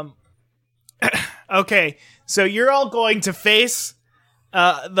 Okay, so you're all going to face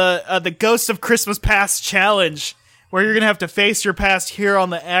the Ghost of Christmas Past challenge, where you're gonna have to face your past here on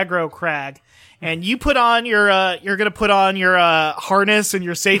the aggro crag, and you put on your you're gonna put on your harness and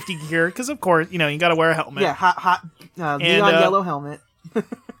your safety gear, because of course you gotta wear a helmet. Yeah, hot neon yellow helmet.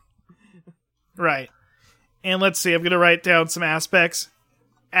 Right. And let's see, I'm gonna write down some aspects.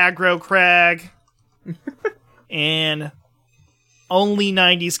 Aggro crag. And only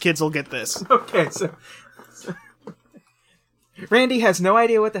 90s kids will get this. Okay, so Randy has no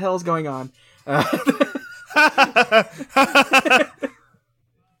idea what the hell is going on.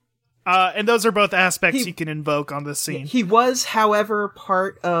 And those are both aspects you can invoke on this scene. He was, however,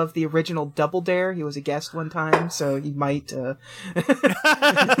 part of the original Double Dare. He was a guest one time, so he might...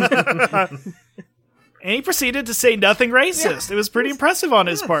 And he proceeded to say nothing racist. Yeah. It was pretty impressive on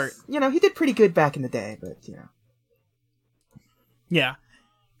his part. He did pretty good back in the day, but, Yeah.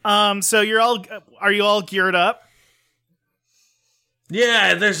 So are you all geared up?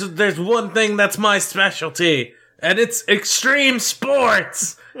 Yeah, there's one thing that's my specialty, and it's extreme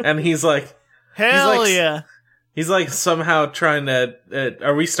sports. And he's like, Hell yeah. He's like somehow trying to.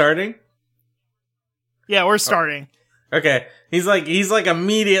 Are we starting? Yeah, we're starting. Okay, he's like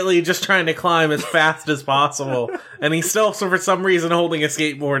immediately just trying to climb as fast as possible, and he's still for some reason holding a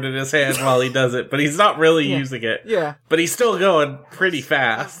skateboard in his hand while he does it, but he's not really using it. Yeah. But he's still going pretty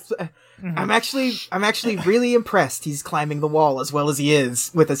fast. I'm actually really impressed he's climbing the wall as well as he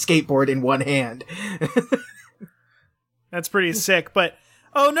is with a skateboard in one hand. That's pretty sick, but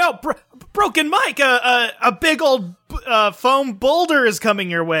oh no, Broken Mike, a big old foam boulder is coming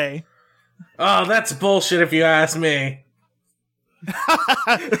your way. Oh, that's bullshit if you ask me.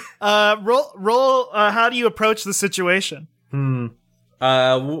 Roll. How do you approach the situation? What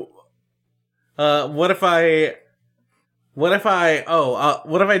if I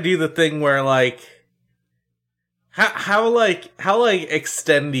do the thing where like how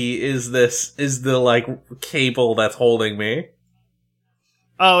extendy is the like cable that's holding me?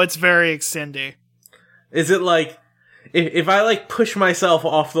 Oh, it's very extendy. Is it like if I like push myself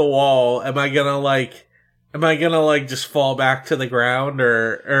off the wall, am I gonna just fall back to the ground,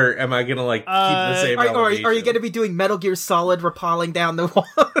 or am I gonna like keep the same elevation? Are you gonna be doing Metal Gear Solid rappelling down the wall?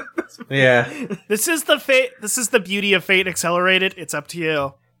 Yeah. This is the beauty of Fate Accelerated. It's up to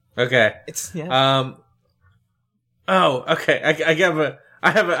you. Okay. Oh, okay.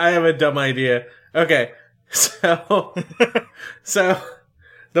 I have a dumb idea. Okay. So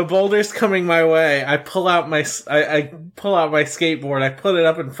the boulder's coming my way. I pull out my skateboard. I put it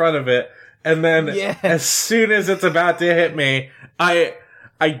up in front of it, and then as soon as it's about to hit me, I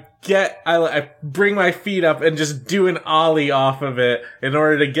bring my feet up and just do an ollie off of it in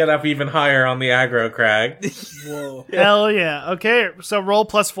order to get up even higher on the aggro crag. Whoa. Hell yeah. Okay, so roll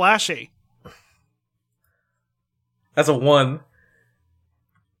plus flashy. That's a 1.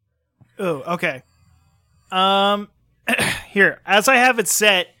 Oh, okay. Here, as I have it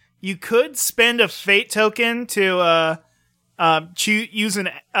set, you could spend a fate token to use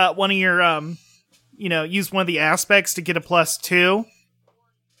one of your use one of the aspects to get a +2,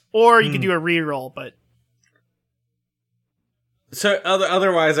 or you could do a reroll. But so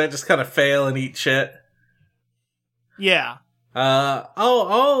otherwise, I just kind of fail and eat shit. Yeah.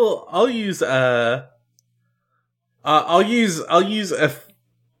 I'll use a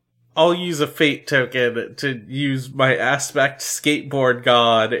fate token to use my aspect skateboard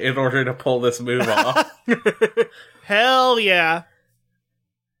god in order to pull this move off. Hell yeah.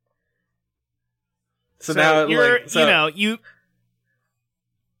 So now you're, No, you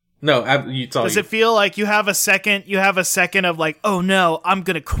talk. Does it feel like you have a second of like, oh no, I'm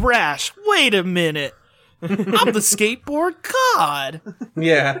gonna crash. Wait a minute. I'm the skateboard god.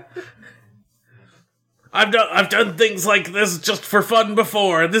 Yeah. I've done things like this just for fun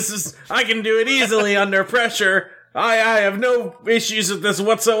before. I can do it easily under pressure. I have no issues with this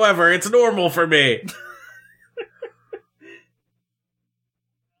whatsoever. It's normal for me.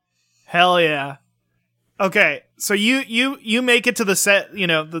 Hell yeah. Okay, so you make it to the set,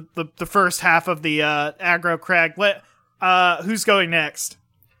 the first half of the aggro crag. Who's going next?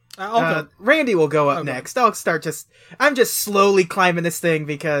 I'll go. Randy will go up next. I'm just slowly climbing this thing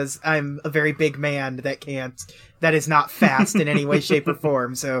because I'm a very big man that is not fast in any way, shape, or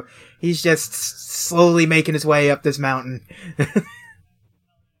form. So he's just slowly making his way up this mountain.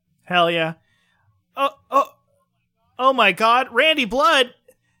 Hell yeah. Oh my god, Randy Blood,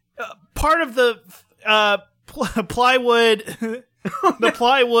 part of the plywood the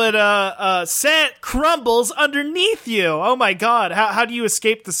plywood set crumbles underneath you. Oh my god, how do you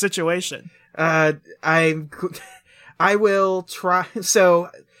escape the situation? I will try. So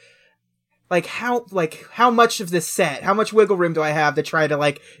how much of this set, how much wiggle room do I have to try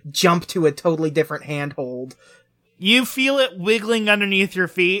to jump to a totally different handhold? You feel it wiggling underneath your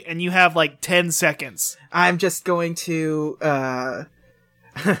feet and you have 10 seconds. I'm just going to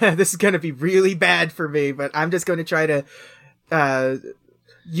this is going to be really bad for me, but I'm just going to try to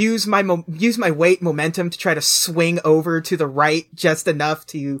use my weight momentum to try to swing over to the right just enough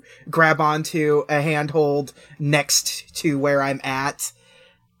to grab onto a handhold next to where I'm at.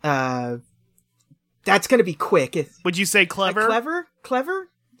 That's going to be quick. Would you say clever? Clever?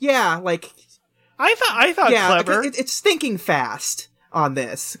 Yeah, I thought clever. It's thinking fast on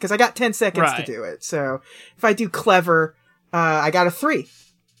this because I got 10 seconds to do it. So if I do clever, I got a 3.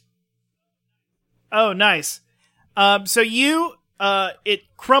 Oh, nice. So you, it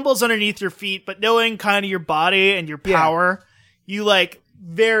crumbles underneath your feet, but knowing kind of your body and your power, you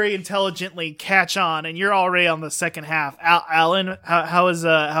very intelligently catch on, and you're already on the second half. Alan, how is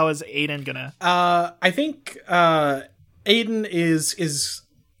Aiden gonna? I think Aiden is.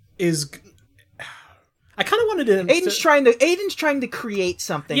 I kind of wanted him. Aiden's trying to create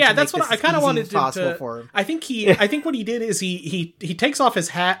something. Yeah, to that's make what this I kind of as easy wanted as possible for him. I think what he did is he takes off his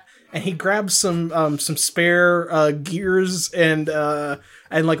hat and he grabs some spare gears and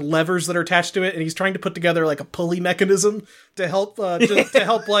like levers that are attached to it, and he's trying to put together like a pulley mechanism to help help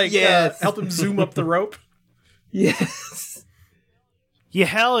him zoom up the rope. Yes. Yeah,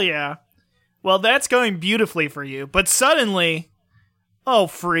 hell yeah. Well, that's going beautifully for you, but suddenly, oh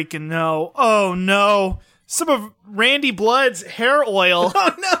freaking no! Oh no! Some of Randy Blood's hair oil.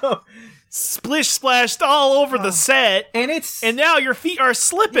 Oh no! Splish splashed all over the set, and now your feet are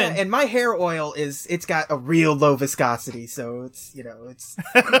slipping. Yeah, and my hair oil it's got a real low viscosity, so it's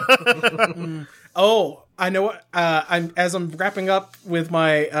Oh, I know what. I'm wrapping up with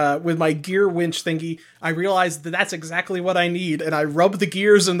my gear winch thingy. I realized that's exactly what I need, and I rub the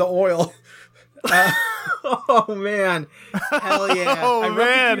gears in the oil. Oh man, hell yeah! Oh, I rub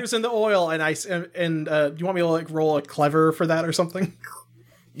the gears in the oil, and do you want me to like roll a clever for that or something?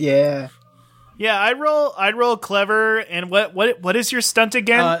 Yeah. Yeah, I'd roll clever. And what is your stunt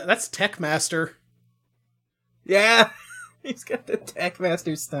again? That's Tech Master. Yeah, he's got the Tech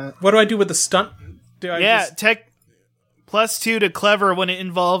Master stunt. What do I do with the stunt? Tech +2 to clever when it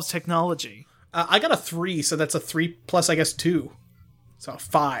involves technology. I got a 3, so that's a 3 plus I guess 2, so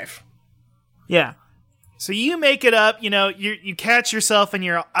 5. Yeah. So you make it up. You catch yourself, and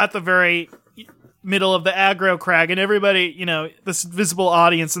you're at the very middle of the aggro crag, and everybody, this visible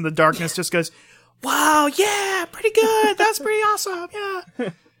audience in the darkness just goes, "Wow, yeah, pretty good. That's pretty awesome,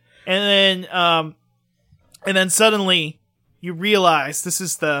 yeah." And then suddenly you realize this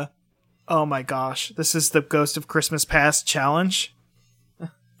is the Ghost of Christmas Past challenge.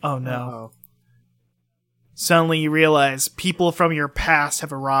 Oh no. Uh-oh. Suddenly you realize people from your past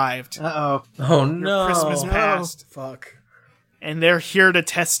have arrived. Uh-oh. Oh no! Christmas past, Fuck. and they're here to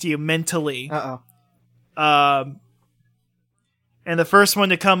test you mentally. Uh-oh. And the first one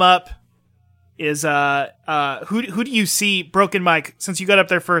to come up is who do you see? Broken Mike, since you got up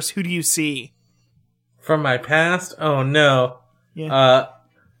there first, who do you see? From my past? Oh no. Yeah.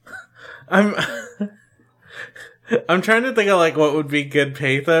 I'm I'm trying to think of like what would be good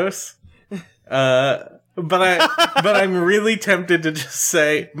pathos. But I'm really tempted to just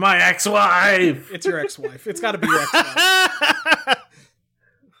say my ex-wife. It's your ex-wife. It's got to be your ex-wife.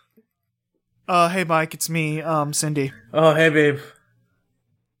 Hey Mike, it's me, Cindy. Oh, hey babe.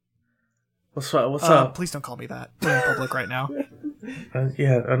 What's up? Please don't call me that. We're in public right now.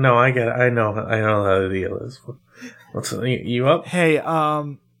 No, I get it. I know how the deal is. What's you up? Hey, are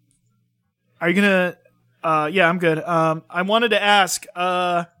you gonna? Yeah, I'm good. I wanted to ask.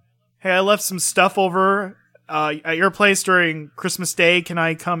 Hey, I left some stuff over at your place during Christmas Day. Can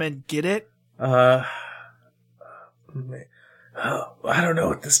I come and get it? I don't know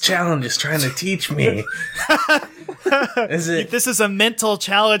what this challenge is trying to teach me. Is it? This is a mental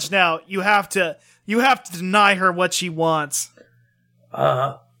challenge now. You have to deny her what she wants.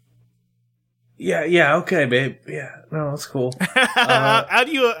 Yeah, okay, babe. Yeah, no, that's cool. How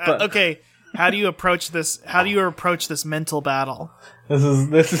do you approach this? How do you approach this mental battle?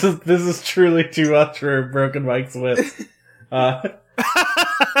 This is truly too much for Broken Mike's wits.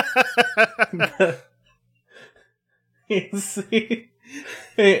 See,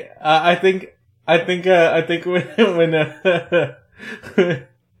 hey, I think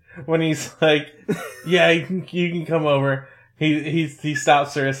when he's like, yeah, you can come over. He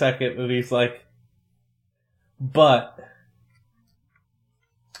stops for a second and he's like, but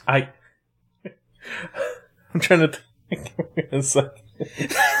I'm trying to think a second.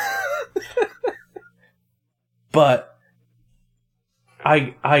 But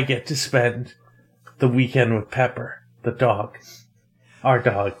I get to spend the weekend with Pepper, the dog. Our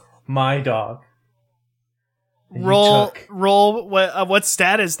dog. My dog. And Roll. What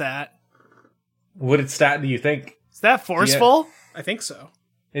stat is that? What stat do you think? Is that forceful? I think so.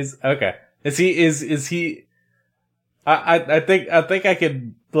 Is he I think I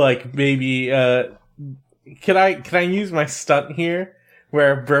could like maybe can I use my stunt here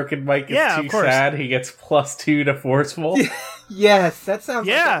where Broken Mike is too sad, he gets +2 to forceful? Yes, that sounds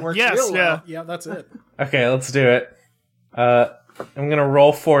like it works real well. Yeah, that's it. Okay, let's do it. I'm gonna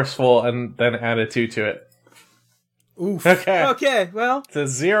roll forceful and then add a 2 to it. Oof. Okay, well. It's a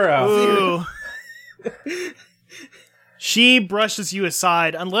 0. Ooh. She brushes you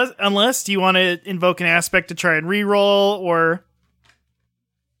aside, unless do you want to invoke an aspect to try and reroll, or...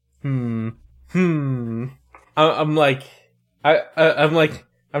 I'm like,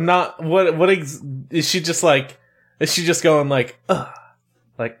 I'm not, is she just like, is she just going like, ugh?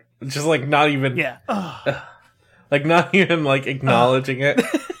 Like, just like not even... Yeah. Like not even like acknowledging it?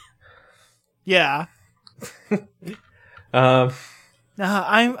 Yeah. I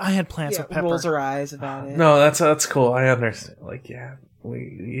had plans with Pepper. rolls her eyes about it. No, that's cool. I understand. Like, yeah, we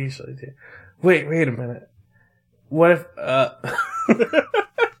usually do. Wait a minute. What if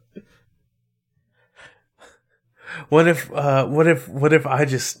what if I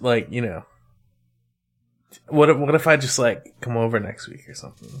just like, you know, what if I just like come over next week or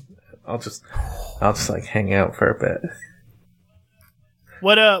something? I'll just like hang out for a bit.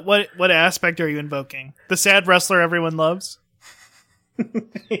 What aspect are you invoking? The sad wrestler everyone loves?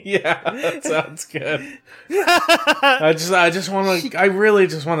 Yeah, that sounds good. I really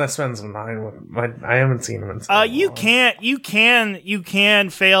just want to spend some time with I haven't seen him in so long. You can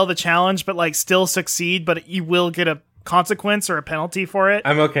fail the challenge, but like still succeed, but you will get a consequence or a penalty for it.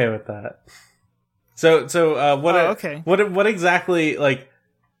 I'm okay with that. So okay. What exactly, like,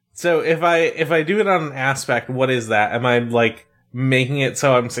 so if I do it on an aspect, what is that? Am I like making it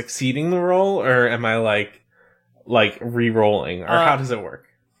so I'm succeeding the roll, or am I like re-rolling, or how does it work?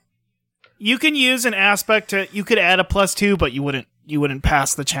 You can use an aspect you could add a +2, but you wouldn't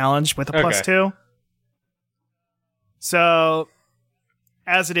pass the challenge with a +2. So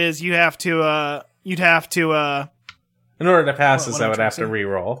as it is, you'd have to in order to pass this, I would have to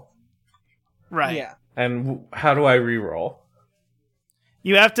re-roll. Right. Yeah. And how do I re-roll?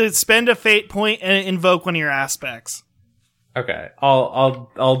 You have to spend a fate point and invoke one of your aspects. Okay,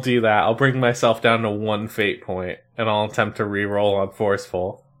 I'll do that. I'll bring myself down to 1 fate point, and I'll attempt to re-roll on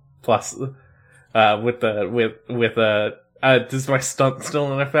forceful. Plus, does my stunt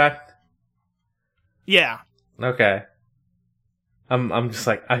still in effect? Yeah. Okay. I'm just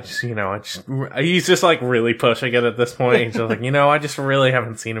like, he's just like really pushing it at this point. He's just like, I just really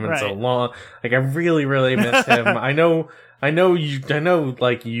haven't seen him in so long. Like, I really, really miss him. I know,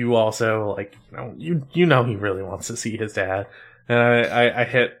 like, you also, like, he really wants to see his dad. And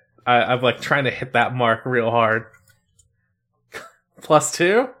I'm like trying to hit that mark real hard.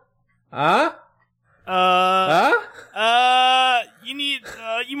 +2?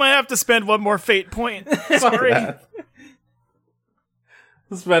 You might have to spend one more fate point. Sorry.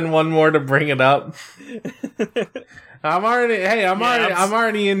 Spend one more to bring it up. I'm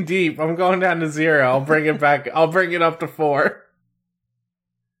already in deep. I'm going down to 0. I'll bring it back. I'll bring it up to 4.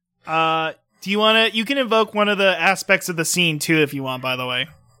 Do you want to? You can invoke one of the aspects of the scene too, if you want. By the way,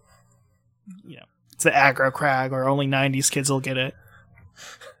 it's the aggro crag, or only 90s kids will get it.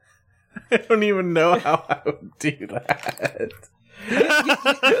 I don't even know how I would do that.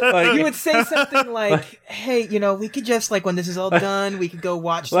 You would say something like, "Hey, we could just when this is all done, we could go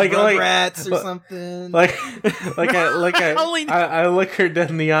watch the Rugrats or something." I look her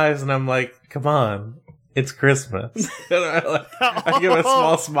dead in the eyes and I'm like, "Come on, it's Christmas." And I give a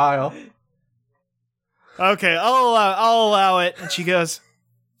small smile. Okay, I'll allow it. And she goes,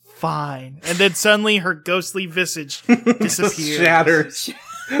 "Fine." And then suddenly her ghostly visage disappears, just shatters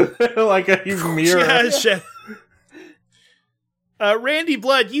like a mirror. Randy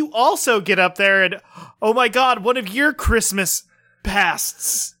Blood, you also get up there, and oh my god, one of your Christmas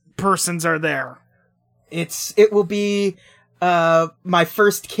pasts persons are there. It will be my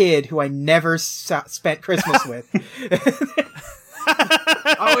first kid who I never spent Christmas with.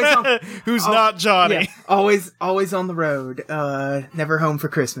 Who's not Johnny. Yeah, always on the road. Never home for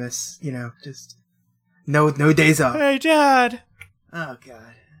Christmas. Just no days off. Hey, Dad. Oh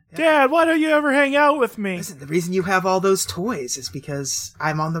god. Dad, why don't you ever hang out with me? Listen, the reason you have all those toys is because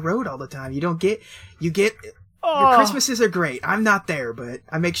I'm on the road all the time. Your Christmases are great. I'm not there, but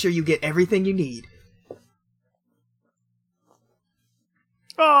I make sure you get everything you need.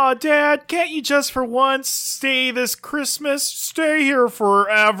 Oh, Dad, can't you just for once stay this Christmas? Stay here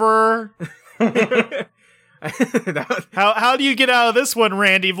forever. How do you get out of this one,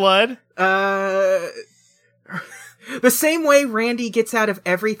 Randy Blood? The same way Randy gets out of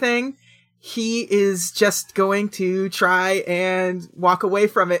everything, he is just going to try and walk away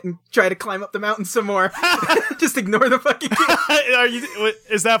from it and try to climb up the mountain some more. Just ignore the fucking kid.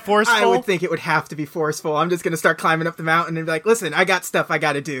 Is that forceful? I would think it would have to be forceful. I'm just going to start climbing up the mountain and be like, listen, I got stuff I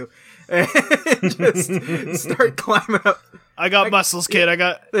got to do. And just start climbing up. I got muscles, kid.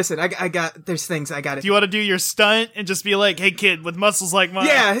 Listen, there's things I got to do. Do you want to do your stunt and just be like, hey, kid, with muscles like mine?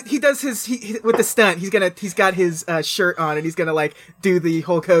 Yeah, he does with the stunt. He's got his shirt on and he's gonna like do the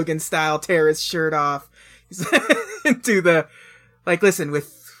Hulk Hogan style, tear his shirt off. Do the, like, listen,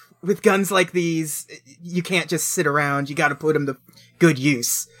 with guns like these, you can't just sit around. You gotta put them to good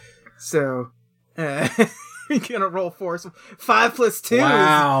use. So, you're gonna roll 4. So 5 + 2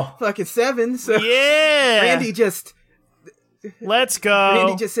 Wow. is fucking 7. So yeah. Randy just Let's go.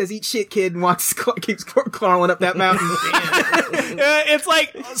 Randy just says, "Eat shit, kid," and keeps crawling up that mountain. It's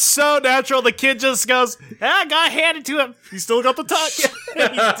like so natural. The kid just goes, "Ah, got handed to him. He still got the touch."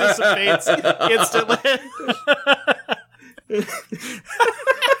 And he dissipates instantly.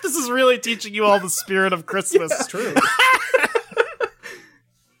 This is really teaching you all the spirit of Christmas. It's true.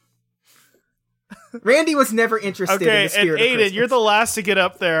 Randy was never interested in Okay, the and spirit of Aiden, Christmas. you're the last to get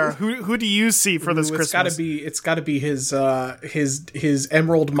up there. Who do you see for this Ooh, Christmas? It's gotta be his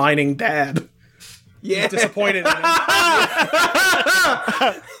emerald mining dad. Yeah. Disappointed in him.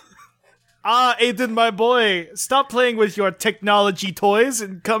 Aiden, my boy, stop playing with your technology toys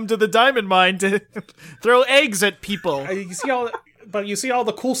and come to the diamond mine to throw eggs at people. You see all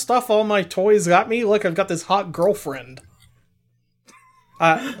the cool stuff all my toys got me? Look, I've got this hot girlfriend.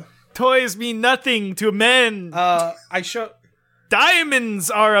 Toys mean nothing to men.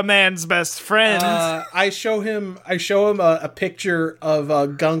 Diamonds are a man's best friend. I show him a picture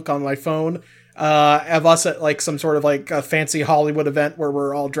of Gunk on my phone. Of us at like some sort of like a fancy Hollywood event where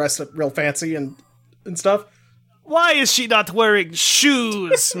we're all dressed up real fancy and stuff. Why is she not wearing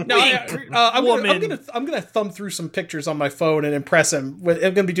shoes? No, Wink, I'm woman. gonna thumb through some pictures on my phone and impress him. I'm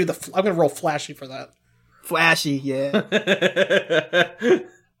gonna roll flashy for that. Flashy, yeah.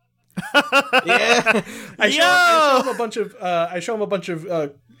 Yeah. I show him a bunch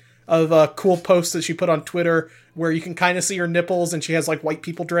of cool posts that she put on Twitter where you can kind of see her nipples and she has like white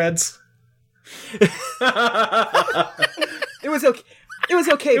people dreads. It was okay. It was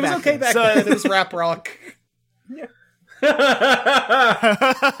okay. It was okay back then. It was rap rock.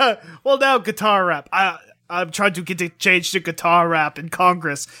 Well, now guitar rap. I'm trying to get to change to guitar rap in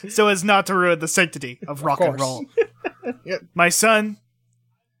Congress so as not to ruin the sanctity of rock and roll. Yep. My son,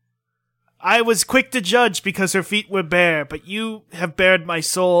 I was quick to judge because her feet were bare, but you have bared my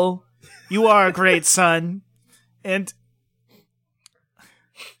soul. You are a great son. And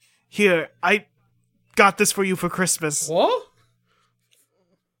here, I got this for you for Christmas. What?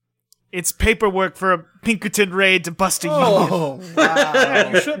 It's paperwork for a Pinkerton raid to bust a union. Oh, wow.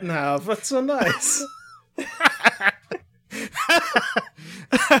 You shouldn't have. That's so nice.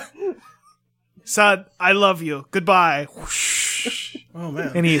 Son, I love you. Goodbye. Whoosh. Oh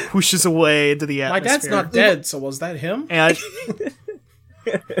man. And he whooshes away into the My atmosphere. dad's not dead, so was that him? And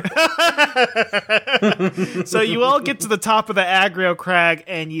so you all get to the top of the aggro crag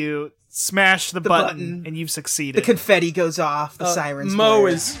and you smash the button and you've succeeded. The confetti goes off. The sirens. Mo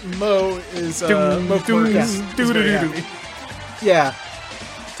blare. is Doom, Mo doom, Quirk is doo, doo, very doo, happy. Yeah.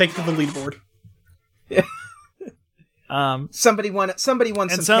 Take it to the leaderboard. Somebody won. Somebody won.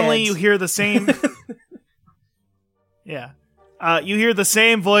 And some suddenly Keds. you hear the same. Yeah, you hear the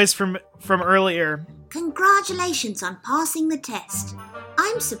same voice from earlier. Congratulations on passing the test.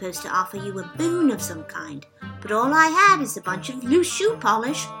 I'm supposed to offer you a boon of some kind, but all I have is a bunch of loose shoe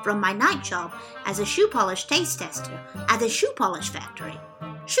polish from my night job as a shoe polish taste tester at the shoe polish factory.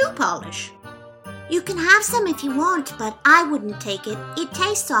 Shoe polish. You can have some if you want, but I wouldn't take it. It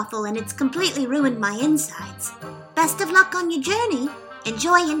tastes awful and it's completely ruined my insides. Best of luck on your journey.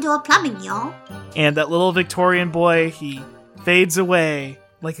 Enjoy indoor plumbing, y'all. And that little Victorian boy, he fades away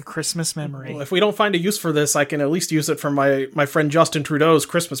like a Christmas memory. Well, if we don't find a use for this, I can at least use it for my friend Justin Trudeau's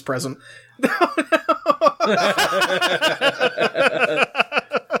Christmas present.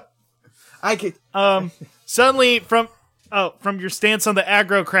 I could. Suddenly, from your stance on the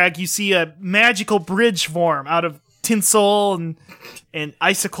aggro crag, you see a magical bridge form out of tinsel and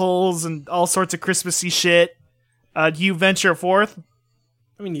icicles and all sorts of Christmassy shit. Do you venture forth?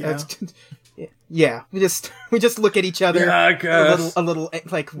 I mean, yeah. Yeah, we just look at each other. Yeah, I guess. A little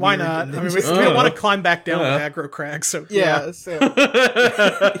like. Why weird, not? and I then mean, we just- don't want to climb back down the aggro crag, so yeah. So.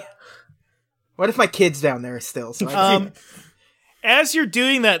 What if my kid's down there still? So As you're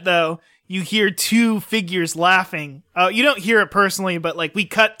doing that, though, you hear two figures laughing. You don't hear it personally, but like we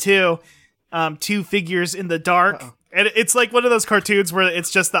cut to two figures in the dark. And it's like one of those cartoons where it's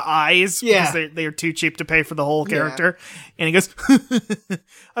just the eyes Yeah. because they're too cheap to pay for the whole character. And he goes,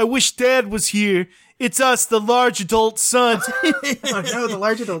 I wish Dad was here. It's us, the large adult sons. oh no, the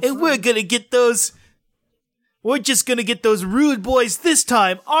large adults. And we're gonna get those. We're just gonna get those rude boys this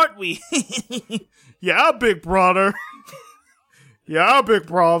time, aren't we? Yeah, big brother. Yeah, big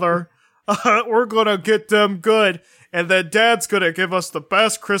brother. We're gonna get them good. And then Dad's gonna give us the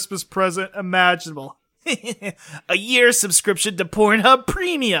best Christmas present imaginable. A year subscription to Pornhub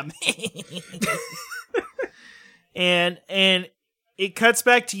Premium. and it cuts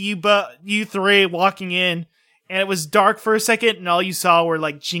back to you three walking in, and it was dark for a second, and all you saw were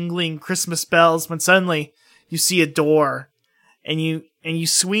like jingling Christmas bells when suddenly you see a door, and you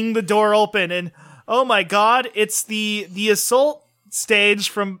swing the door open, and oh my god, it's the assault stage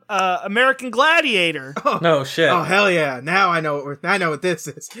from American Gladiator. No shit. Oh hell yeah! Now I know what this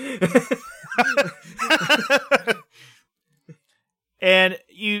is. And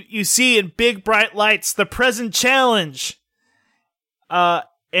you see in big bright lights the present challenge.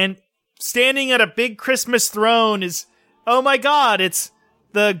 And standing at a big Christmas throne is, oh my god, it's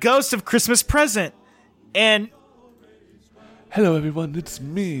the ghost of Christmas Present. And Hello everyone, it's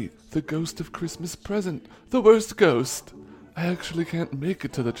me, the ghost of Christmas Present, the worst ghost. I actually can't make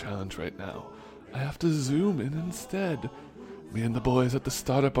it to the challenge right now. I have to zoom in instead. Me and the boys at the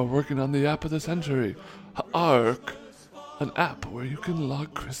startup are working on the app of the century, ARC. An app where you can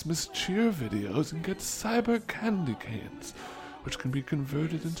log Christmas cheer videos and get cyber candy canes, which can be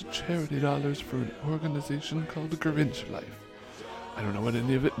converted into charity dollars for an organization called Grinch Life. I don't know what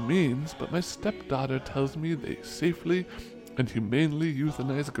any of it means, but my stepdaughter tells me they safely and humanely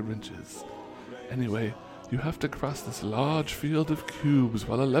euthanize Grinches. Anyway, you have to cross this large field of cubes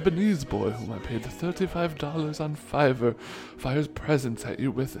while a Lebanese boy whom I paid $35 on Fiverr fires presents at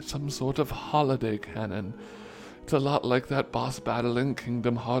you with some sort of holiday cannon. It's a lot like that boss battle in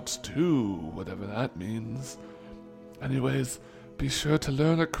Kingdom Hearts 2, whatever that means. Anyways, be sure to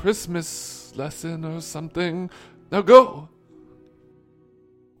learn a Christmas lesson or something. Now go!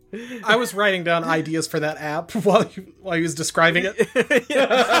 I was writing down ideas for that app while he was describing it.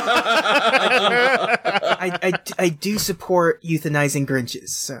 I do support euthanizing Grinches,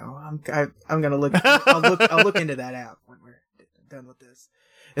 so I'm gonna look. I'll look into that app when we're done with this.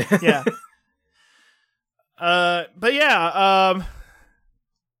 yeah. But yeah,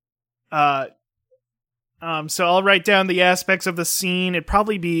 so I'll write down the aspects of the scene. It'd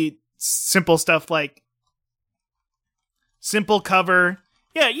probably be simple stuff like simple cover.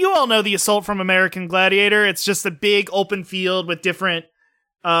 Yeah, you all know the assault from American Gladiator. It's just a big open field with different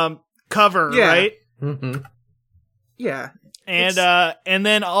cover, Yeah. right? Mm-hmm. Yeah, And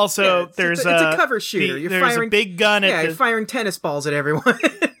then also there's it's a cover shooter. You're there's firing a big gun at you're the firing tennis balls at everyone.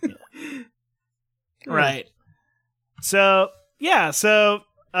 right. So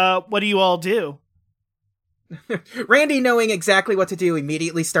what do you all do? Randy, knowing exactly what to do,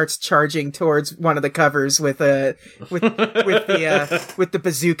 immediately starts charging towards one of the covers with the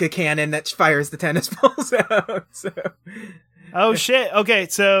bazooka cannon that fires the tennis balls out. So. Oh shit. Okay,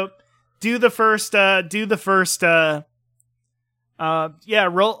 so do the first roll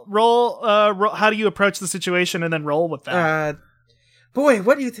how do you approach the situation and then roll with that? Boy,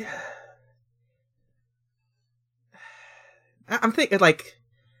 what do you I'm thinking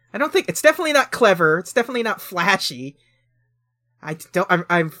I don't think it's definitely not clever. It's definitely not flashy.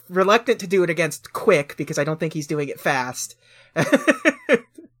 I'm reluctant to do it against Quick because I don't think he's doing it fast.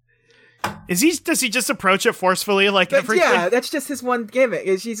 Does he just approach it forcefully like everything? Yeah, that's just his one gimmick.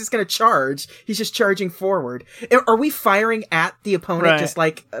 Is he's just going to charge. He's just charging forward. Are we firing at the opponent just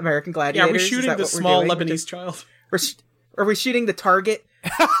like American Gladiators? Yeah, are we shooting the small Lebanese child? Are we shooting the target?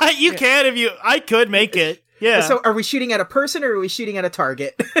 You can if you. I could make it. Yeah. So are we shooting at a person or are we shooting at a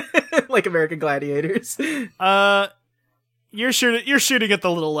target? Like American Gladiators. You're shooting at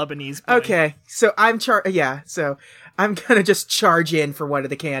the little Lebanese boy. Okay. So so I'm going to just charge in for one of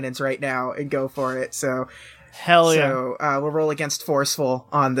the cannons right now and go for it. So hell yeah. So we'll roll against forceful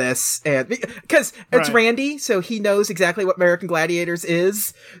on this, and because it's Right. Randy, so he knows exactly what American Gladiators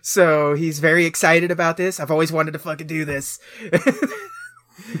is. So he's very excited about this. I've always wanted to fucking do this.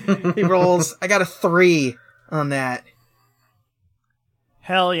 He rolls. I got a 3 on that.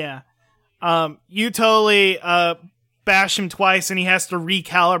 Hell yeah. You totally bash him twice and he has to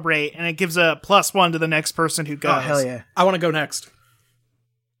recalibrate and it gives a +1 to the next person who goes. Oh hell yeah! I want to go next.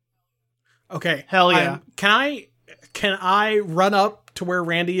 Okay. Hell yeah. Can I run up to where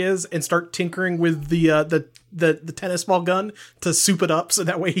Randy is and start tinkering with the tennis ball gun to soup it up so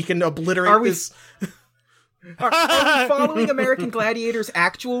that way he can obliterate this? Are we following American Gladiators'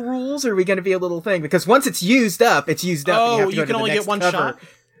 actual rules, or are we going to be a little thing? Because once it's used up, it's used up. Oh, and you have to can go to the only next get one cover. shot?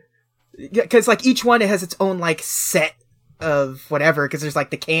 Yeah, because like each one, it has its own like set of whatever, because there's like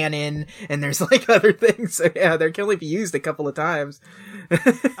the cannon and there's like other things. So yeah, they can only be used a couple of times.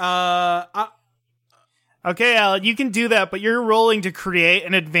 Okay, Alan, you can do that, but you're rolling to create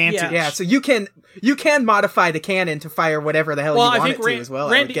an advantage. Yeah, so you can modify the cannon to fire whatever the hell you want it to as well.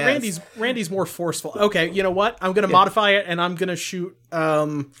 Randy's more forceful. Okay, you know what? I'm going to modify it, and I'm going to shoot. I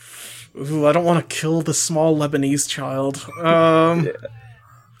don't want to kill the small Lebanese child.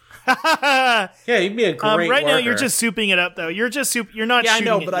 Yeah, he'd be a great right now, worker. you're just souping it up, though. You're not. Yeah, I shooting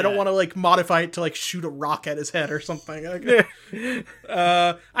know, it but I don't yet. want to like modify it to like shoot a rock at his head or something.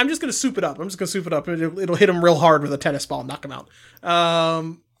 I'm just gonna soup it up. It'll hit him real hard with a tennis ball, and knock him out.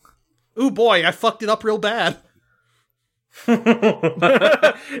 Ooh boy, I fucked it up real bad.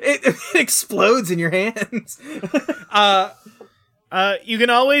 It explodes in your hands. You can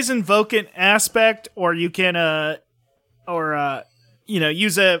always invoke an aspect, or you can,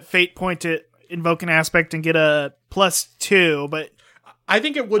 use a fate point to invoke an aspect and get a +2, but... I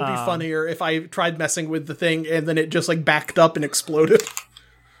think it would be funnier if I tried messing with the thing and then it just, like, backed up and exploded.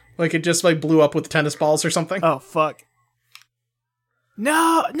 Like, it just, like, blew up with tennis balls or something. Oh, fuck.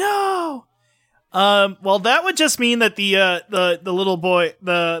 No! Well, that would just mean that the little boy,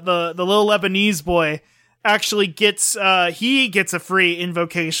 the little Lebanese boy, actually gets a free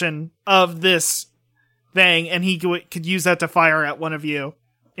invocation of this thing, and he could use that to fire at one of you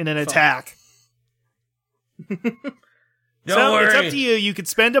in an attack. Don't worry. It's up to you. You could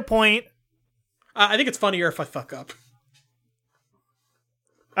spend a point. I think it's funnier if I fuck up.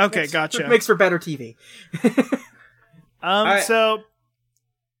 Okay, gotcha. Makes for better TV.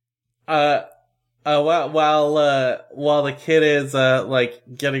 While the kid is like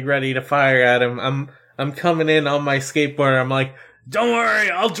getting ready to fire at him, I'm coming in on my skateboard. I'm like, "Don't worry,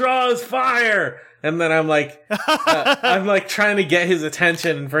 I'll draw his fire." And then I'm like, I'm like trying to get his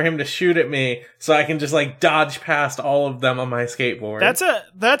attention for him to shoot at me, so I can just like dodge past all of them on my skateboard. That's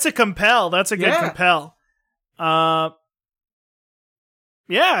a compel. That's a good compel. Yeah.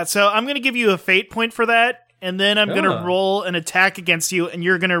 So I'm gonna give you a fate point for that, and then I'm gonna roll an attack against you, and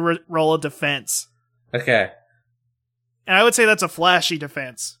you're gonna roll a defense. Okay. And I would say that's a flashy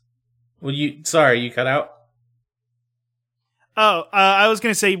defense. Well, you cut out. Oh, I was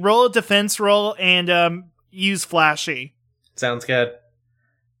going to say roll a defense roll and use flashy. Sounds good.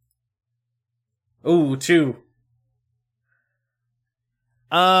 Ooh, 2.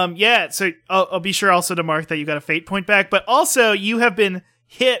 Yeah, so I'll be sure also to mark that you got a fate point back, but also you have been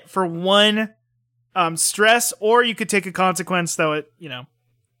hit for 1 stress, or you could take a consequence, though it,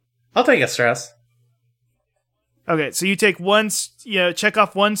 I'll take a stress. Okay, so you take 1, check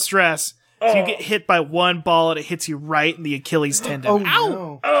off 1 stress. So you get hit by 1 ball and it hits you right in the Achilles tendon. Oh, Ow!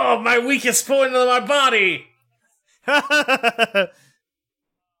 no. Oh, my weakest point of my body!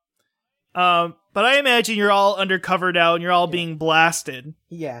 But I imagine you're all undercover now and you're all being blasted.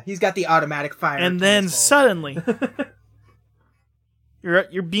 Yeah, he's got the automatic fire. And then suddenly,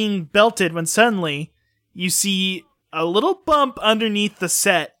 you're being belted when suddenly you see a little bump underneath the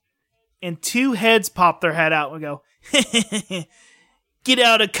set and 2 heads pop their head out and go, "Get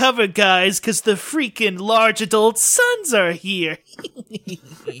out of cover, guys, because the freaking large adult sons are here."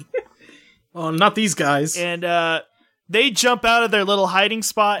 Oh, not these guys. And they jump out of their little hiding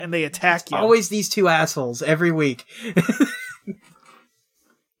spot and they attack you. Always these 2 assholes every week.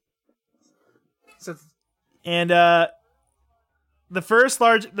 And the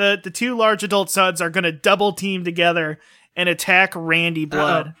 2 large adult sons are going to double team together and attack Randy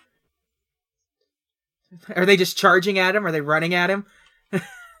Blood. Are they just charging at him? Are they running at him?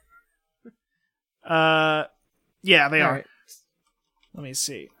 Yeah, they are. Right. Let me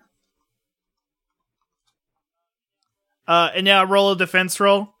see. And now roll a defense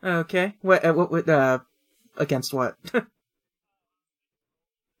roll. Okay. What against what? Oh,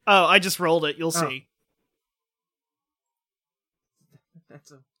 I just rolled it. You'll see.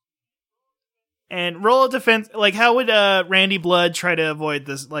 And roll a defense. Like, how would Randy Blood try to avoid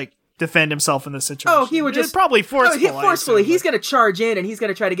this? Like, defend himself in this situation? Oh, he would just probably forcefully. Forcefully, he's going to charge in, and he's going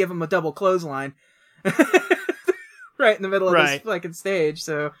to try to give him a double clothesline, right in the middle of this fucking stage.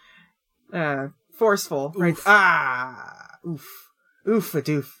 So, forceful, right? Oof a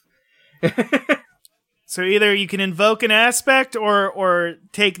doof. So either you can invoke an aspect or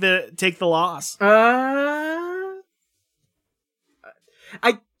take the loss.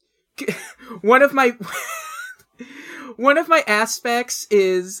 One of my aspects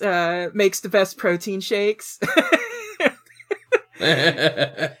is makes the best protein shakes.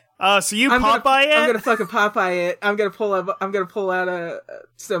 So you Popeye it? I'm gonna fucking Popeye it. I'm gonna pull out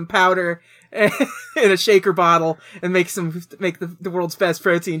some powder in a shaker bottle and make the world's best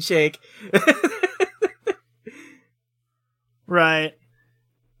protein shake. Right.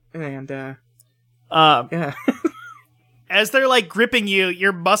 And yeah. As they're like gripping you,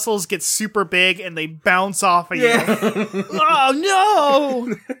 your muscles get super big and they bounce off of you.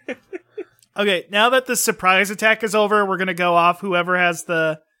 Oh no! Okay, now that the surprise attack is over, we're gonna go off whoever has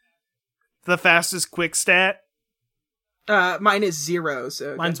the fastest quick stat. Mine is 0,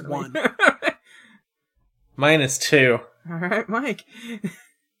 so mine's definitely. 1. Mine is 2. All right, Mike.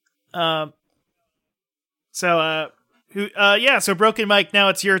 So Broken Mike, now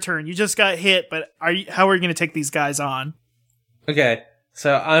it's your turn. You just got hit, but how are you going to take these guys on? Okay,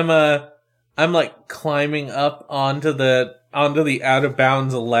 so I'm like climbing up onto the onto the out of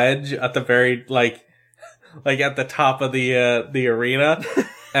bounds ledge at the very like at the top of the arena,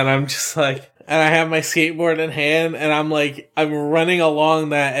 and I'm just like, and I have my skateboard in hand, and I'm running along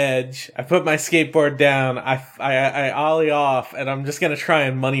that edge. I put my skateboard down, I ollie off, and I'm just gonna try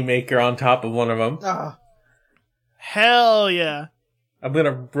and moneymaker on top of one of them. Oh. Hell yeah. I'm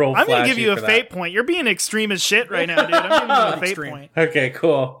gonna roll. I'm gonna give flashy you a for fate that. point. You're being extreme as shit right now, dude. I'm giving you a fate Extreme. point. Okay,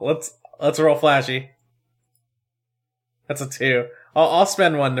 cool. Let's roll flashy. That's a 2. I'll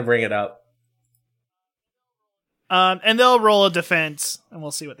spend 1 to bring it up. And they'll roll a defense, and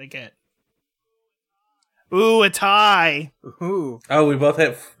we'll see what they get. Ooh, a tie. Ooh. Oh, we both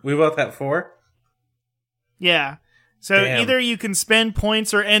hit 4? Yeah. So Damn. either you can spend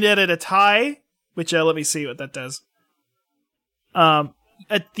points or end it at a tie, which let me see what that does.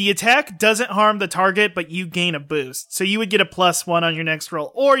 The attack doesn't harm the target, but you gain a boost. So you would get a +1 on your next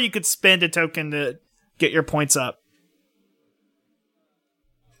roll, or you could spend a token to get your points up.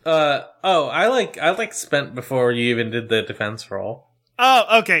 I like spent before you even did the defense roll.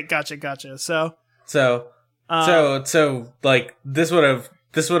 Oh, okay, gotcha. So like this would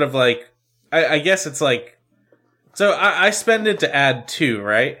have like I guess it's like, so I spend it to add 2,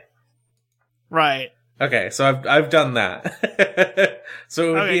 right? right. Okay, so I've done that. So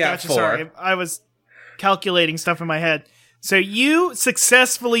it would Okay, be at gotcha. 4. Sorry, I was calculating stuff in my head. So you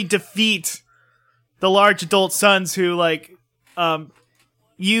successfully defeat the large adult sons who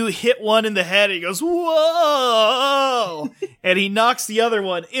you hit one in the head and he goes, whoa! And he knocks the other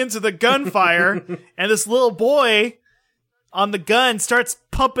one into the gunfire, and this little boy on the gun starts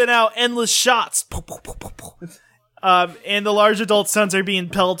pumping out endless shots. And the large adult sons are being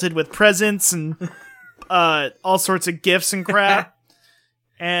pelted with presents and all sorts of gifts and crap.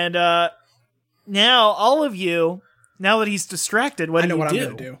 And now, all of you, now that he's distracted, what I do know you what do? I'm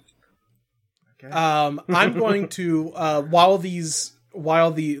going to do. Okay. I'm going to,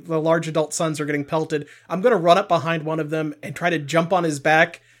 while the large adult sons are getting pelted, I'm going to run up behind one of them and try to jump on his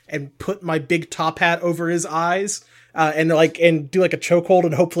back and put my big top hat over his eyes, and do like a chokehold,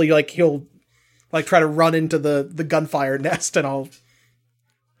 and hopefully he'll try to run into the gunfire nest, and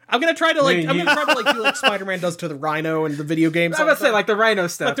I'm gonna try to do like Spider-Man does to the Rhino in the video games. I was gonna say like the Rhino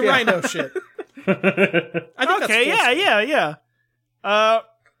stuff. like the Rhino shit. I think Okay, yeah. I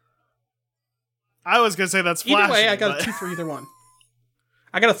was gonna say that's flashing. Either way, I got but- a 2 for either one.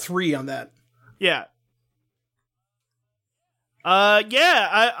 I got a 3 on that. Yeah. I'm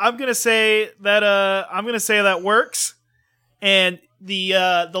gonna say that works. And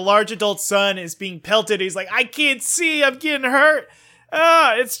the large adult son is being pelted. He's like, I can't see, I'm getting hurt.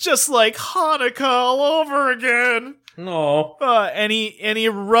 It's just like Hanukkah all over again. No. And he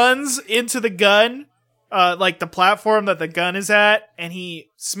runs into the gun, like the platform that the gun is at, and he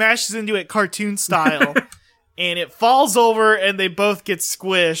smashes into it cartoon style. And it falls over, and they both get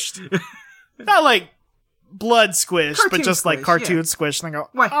squished. Not like blood squish, but Cartoon just like squish, cartoon yeah. squish. And they go,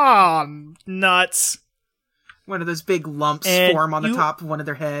 Why? oh, nuts. One of those big lumps And form on the you- top of one of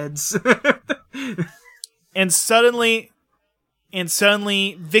their heads. And suddenly,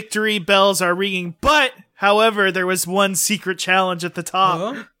 victory bells are ringing. But, however, there was one secret challenge at the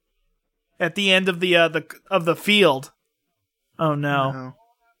top, Huh? at the end of the field. Oh no. No.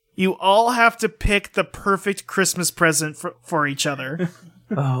 You all have to pick the perfect Christmas present for each other.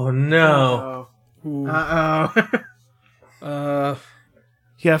 Oh no. Uh-oh.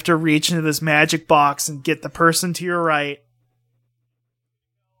 You have to reach into this magic box and get the person to your right.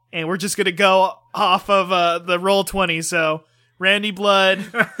 And we're just going to go off of the Roll20. So Randy Blood,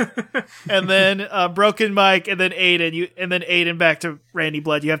 and then Broken Mike, and then Aiden. And then Aiden back to Randy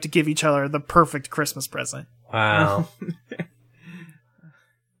Blood. You have to give each other the perfect Christmas present. Wow.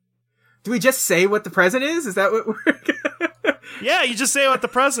 Do we just say what the present is? Is that what we're... Yeah, you just say what the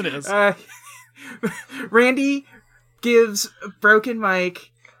present is. Randy gives Broken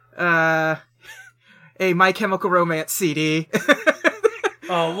Mike a My Chemical Romance CD.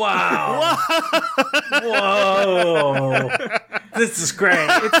 Oh wow. Whoa. This is great.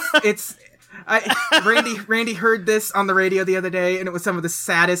 Randy heard this on the radio the other day, and it was some of the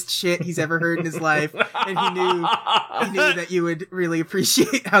saddest shit he's ever heard in his life, and he knew that you would really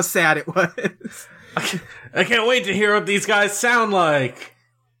appreciate how sad it was. I can't wait to hear what these guys sound like.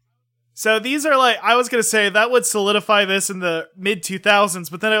 So these are like, I was going to say that would solidify this in the mid 2000s,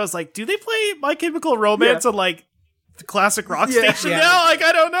 but then I was like, do they play My Chemical Romance on like the classic rock station now? Like,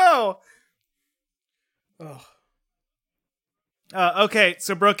 I don't know. Okay,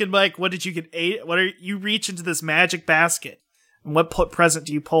 so Broken Mike, what did you get? You reach into this magic basket, and what present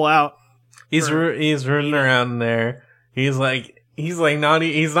do you pull out? He's running around there. He's doing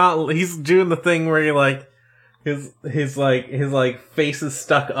the thing where he like his face is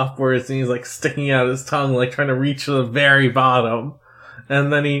stuck upwards, and he's like sticking out his tongue, like trying to reach the very bottom.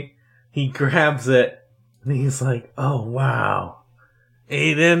 And then he grabs it, and he's like, "Oh wow,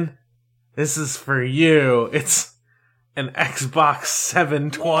 Aiden, this is for you. It's an Xbox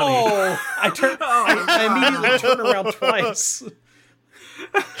 720." Oh, I immediately turn around twice.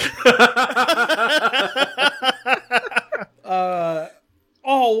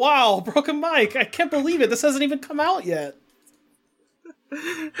 Oh wow, Broken Mike! I can't believe it. This hasn't even come out yet.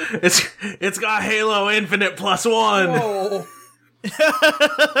 It's got Halo Infinite +1.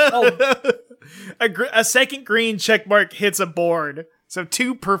 Oh. A second green check mark hits a board. So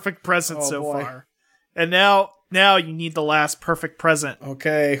 2 perfect presents so boy. far. And now you need the last perfect present.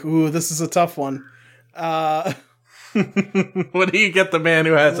 Okay. Ooh, this is a tough one. What do you get the man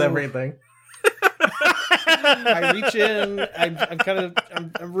who has everything? I reach in.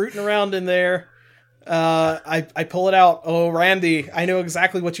 I'm rooting around in there. I pull it out. Oh, Randy, I know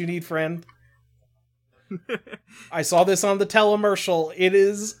exactly what you need, friend. I saw this on the telemercial. It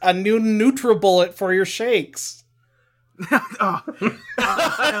is a new NutriBullet for your shakes. Oh,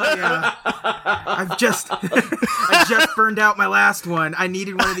 hell yeah. I just burned out my last one. I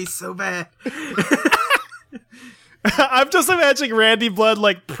needed one of these so bad. I'm just imagining Randy Blood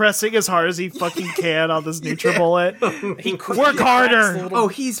like pressing as hard as he fucking can on this NutriBullet. He Work harder. Oh,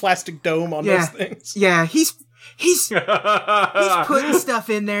 he's plastic dome on those things. Yeah, he's putting stuff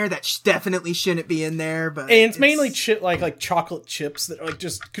in there that definitely shouldn't be in there, but And it's mainly like chocolate chips that like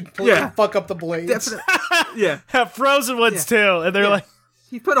just completely fuck up the blades. definitely. Yeah, Have frozen ones too, and they're like,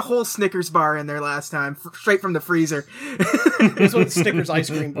 he put a whole Snickers bar in there last time, straight from the freezer. This one, Snickers ice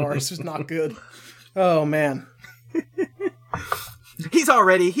cream bar. This is not good. Oh man. He's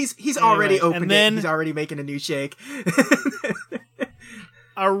already opened and then- it. He's already making a new shake.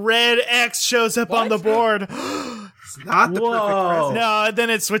 a red X shows up on the board. It's not the perfect present. No, and then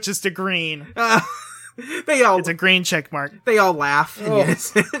it switches to green. It's a green check mark. They all laugh. And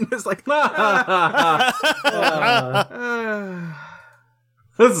unison. It's like,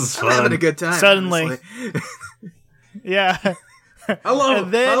 This is fun. I'm having a good time. Suddenly. honestly. Yeah. I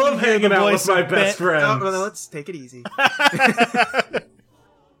love then you hear hanging the out voice with my of best Ben- friends. Well, let's take it easy.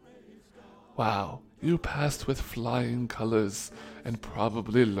 Wow, you passed with flying colors and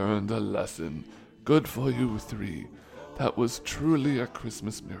probably learned a lesson. Good for you 3. That was truly a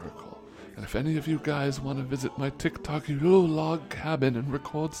Christmas miracle. And if any of you guys want to visit my TikTok Yule log cabin and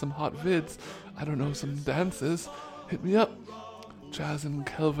record some hot vids, I don't know, some dances, hit me up. Jazz and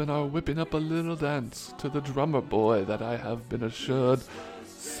Kelvin are whipping up a little dance to the drummer boy that I have been assured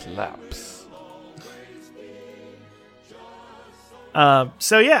slaps.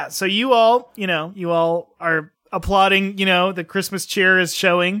 So you all are applauding, the Christmas cheer is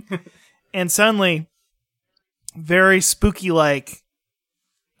showing, and suddenly, very spooky like,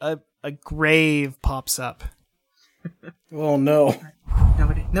 a grave pops up. Oh no.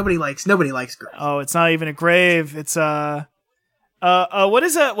 Nobody likes girls. Oh, it's not even a grave. It's what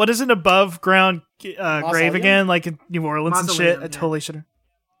is that? What is an above ground grave again? Like in New Orleans and shit. I totally should have.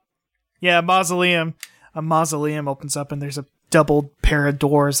 Yeah, mausoleum. A mausoleum opens up and there's a double pair of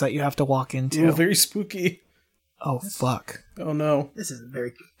doors that you have to walk into. Ooh, very spooky. Oh fuck. Oh no. This isn't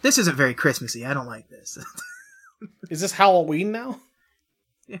very Christmassy. I don't like this. Is this Halloween now?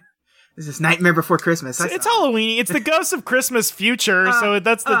 This is Nightmare Before Christmas. It's Halloween. It's the Ghost of Christmas Future, so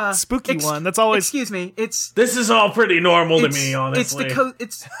that's the spooky one. That's always. Excuse me. This is all pretty normal to me, honestly.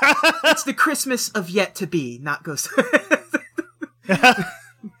 It's the Christmas of yet to be, not Ghost.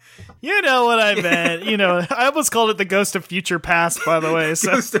 You know what I meant. I almost called it the Ghost of Future Past, by the way.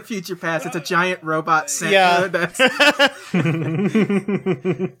 So. Ghost of Future Past. It's a giant robot Santa.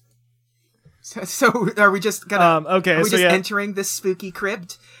 Yeah. So are we just gonna? Okay. Are we so just yeah. entering this spooky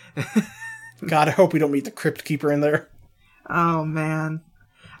crypt? God, I hope we don't meet the Crypt Keeper in there. Oh man,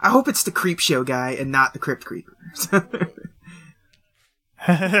 I hope it's the Creep Show guy and not the Crypt Creeper.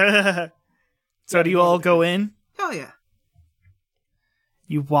 So do you all go in? Hell yeah.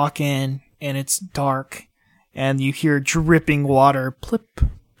 You walk in, and it's dark, and you hear dripping water, plip,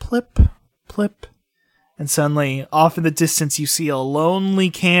 plip, plip, and suddenly, off in the distance, you see a lonely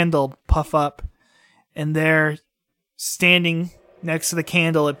candle puff up, and there, standing next to the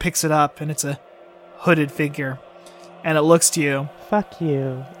candle, it picks it up, and it's a hooded figure, and it looks to you. Fuck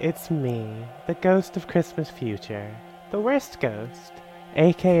you, it's me, the Ghost of Christmas Future, the worst ghost,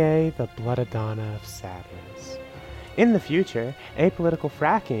 aka the Bloodadonna of Sadness. In the future, apolitical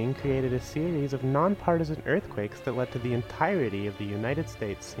fracking created a series of nonpartisan earthquakes that led to the entirety of the United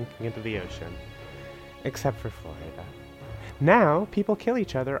States sinking into the ocean. Except for Florida. Now, people kill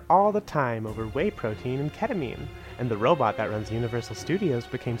each other all the time over whey protein and ketamine, and the robot that runs Universal Studios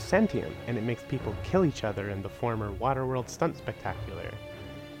became sentient, and it makes people kill each other in the former Waterworld Stunt Spectacular.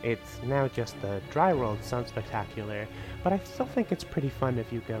 It's now just the Dry World Stunt Spectacular, but I still think it's pretty fun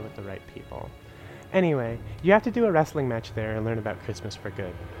if you go with the right people. Anyway, you have to do a wrestling match there and learn about Christmas for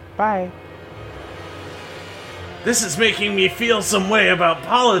good. Bye! This is making me feel some way about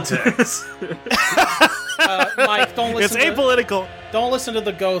politics. Mike, don't It's listen. apolitical. Don't listen to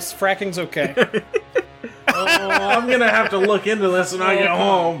the ghosts. Fracking's okay. Oh, I'm gonna have to look into this when I get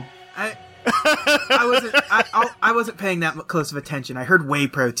home. I wasn't paying that close of attention. I heard whey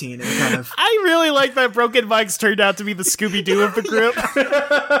protein and kind of. I really like that Broken Mike's turned out to be the Scooby-Doo of the group.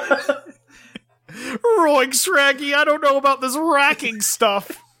 Roig Shraggy, I don't know about this racking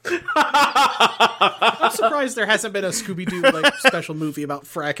stuff. I'm surprised there hasn't been a Scooby-Doo like special movie about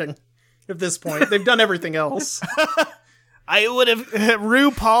fracking at this point. They've done everything else. I would have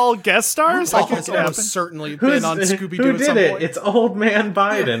RuPaul guest stars. Like Like it's almost certainly been on Scooby-Doo who at did some it? point. It's Old Man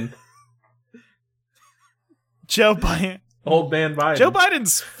Biden. Joe Biden. Old Man Biden. Joe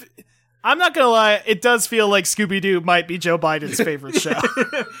Biden's. I'm not gonna lie. It does feel like Scooby-Doo might be Joe Biden's favorite show.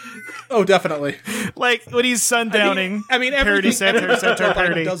 Oh, definitely. Like when he's sundowning. I mean, parody, everything satire, satire,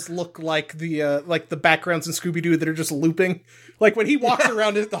 parody. does look like the backgrounds in Scooby-Doo that are just looping. Like when he walks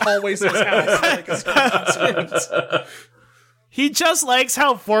around the hallways of his house. Like a Scooby-Doo. He just likes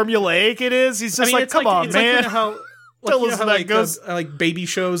how formulaic it is. He's just it's come on, it's man. Like, you know how, Tell you know us how, that like, goes- like baby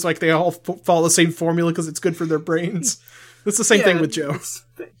shows, like they all follow the same formula because it's good for their brains. It's the same thing with Joe.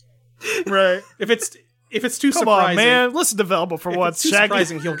 Right. If it's too Come surprising, on, man. Listen to Velma for if once. it's too Shaggy.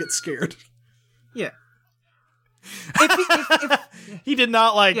 surprising, he'll get scared. Yeah. He did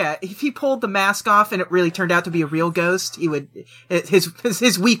not like. Yeah, if he pulled the mask off and it really turned out to be a real ghost, he would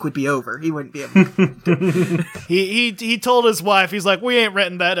his week would be over. He wouldn't be able to. He told his wife, he's like, we ain't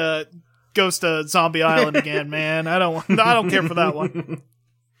renting that Ghost of Zombie Island again, man. I don't care for that one.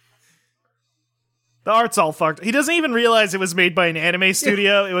 The art's all fucked. He doesn't even realize it was made by an anime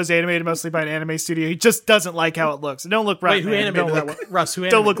studio. It was animated mostly by an anime studio. He just doesn't like how it looks. It don't look right. Wait, who man. animated Don't that look- one? Russ, who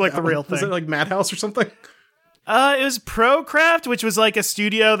animated don't look like that the real one? Was thing. it like Madhouse or something? It was Procraft, which was like a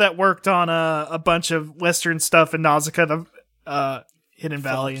studio that worked on a bunch of Western stuff in Nausicaa, the Hidden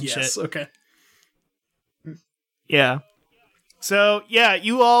Valley and Yes, shit. okay. Yeah. So yeah,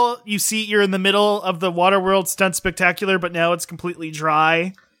 you see you're in the middle of the Waterworld Stunt Spectacular, but now it's completely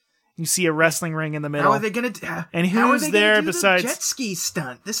dry. You see a wrestling ring in the middle. How are they gonna? And how are who's they there gonna do besides- the jet ski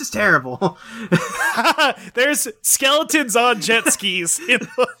stunt? This is terrible. There's skeletons on jet skis in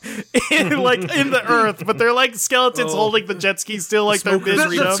the earth, but they're like skeletons holding the jet skis still like they're Smokers are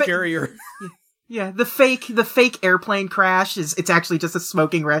busy. even The- scarier. Yeah, the fake airplane crash it's actually just a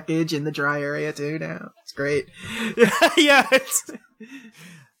smoking wreckage in the dry area too. Now it's great. Yeah.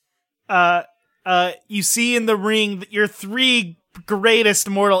 You see in the ring your three greatest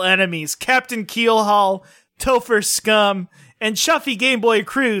mortal enemies: Captain Keelhaul, Topher Scum, and Chuffy Game Boy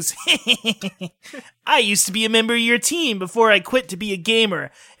Cruise. I used to be a member of your team before I quit to be a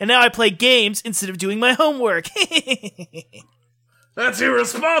gamer, and now I play games instead of doing my homework. That's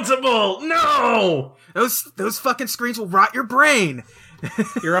irresponsible! No! Those fucking screens will rot your brain.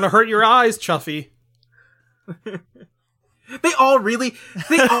 You're gonna hurt your eyes, Chuffy. They all really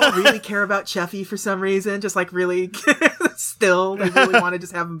care about Chuffy for some reason. Just like really, still they really want to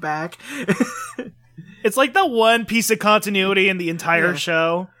just have him back. It's like the one piece of continuity in the entire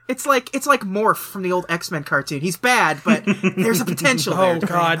show. It's like Morph from the old X-Men cartoon. He's bad, but there's a potential there. Oh to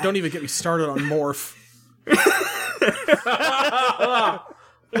bring him god, back. don't even get me started on Morph.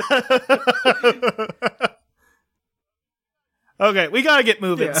 Okay, we gotta get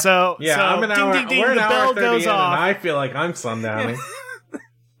moving. Yeah. So, Yeah, so I'm an hour. ding, ding, ding, We're an the hour bell 30 goes in, off. and I feel like I'm sundowning.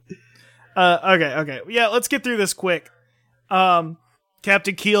 Okay. Yeah, let's get through this quick.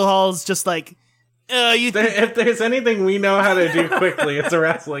 Captain Keelhaul's just like, you think, If there's anything we know how to do quickly, it's a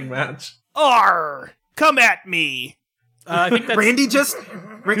wrestling match. Arr, come at me. I think that's Randy just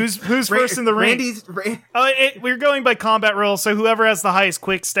Who's first in the ring? We're going by combat rules, so whoever has the highest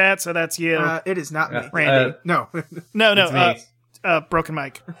quick stat, so that's you. It is not me. Randy. No. No, it's me. Broken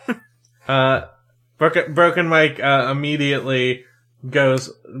Mike. Broken Mike immediately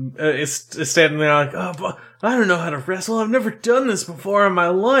goes, is standing there like, oh, but I don't know how to wrestle. I've never done this before in my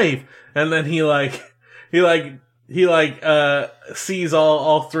life. And then he sees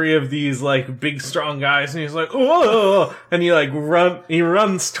all three of these like big strong guys, and he's like, whoa! And he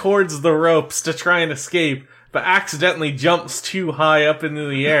runs towards the ropes to try and escape, but accidentally jumps too high up into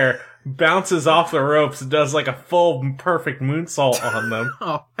the air, bounces off the ropes, and does like a full perfect moonsault on them.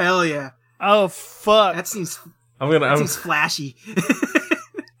 Oh, hell yeah. Oh, fuck. That seems Seems flashy.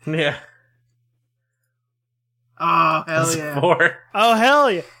 Yeah. Oh, hell It's yeah. 4. Oh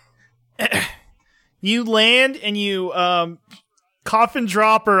hell yeah! You land and you coffin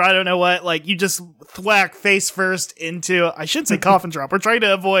drop, or I don't know what. Like you just thwack face first into. I should say coffin drop. We're trying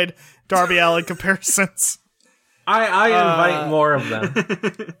to avoid Darby Allin comparisons. I invite more of them.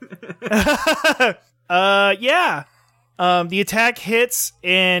 Yeah. The attack hits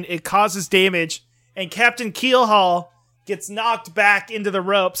and it causes damage, and Captain Keelhaul gets knocked back into the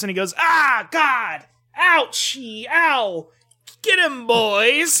ropes, and he goes, "Ah, God! Ouchie! Ow! Get him,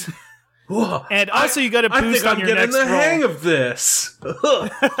 boys!" Whoa, And also, you got a boost on your next I'm getting the roll. hang of this.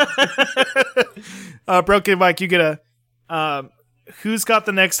 Broken Mike, you get a. Who's got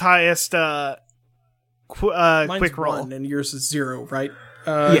the next highest Mine's quick roll? 1 and yours is 0, right?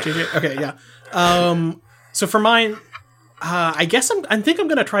 JJ? Okay, yeah. So for mine, I guess I think I'm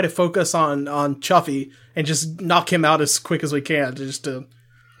gonna try to focus on Chuffy and just knock him out as quick as we can, just to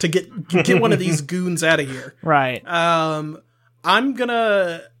get one of these goons out of here. Right. I'm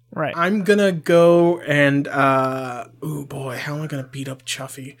gonna go and oh boy, how am I gonna beat up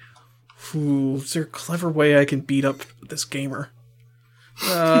Chuffy? Ooh, is there a clever way I can beat up this gamer?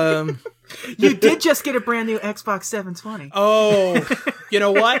 You did just get a brand new Xbox 720. Oh, you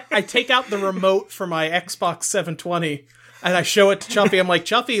know what? I take out the remote for my Xbox 720 and I show it to Chuffy. I'm like,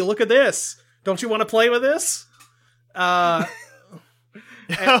 Chuffy, look at this. Don't you want to play with this?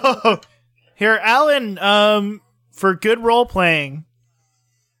 Here, Alan, for good role playing,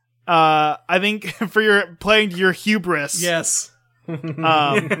 I think for your playing to your hubris, Yes.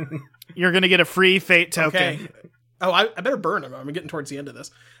 you're gonna get a free fate token. Okay. Oh, I better burn him. I'm getting towards the end of this.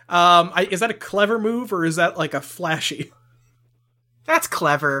 Is that a clever move or is that like a flashy? That's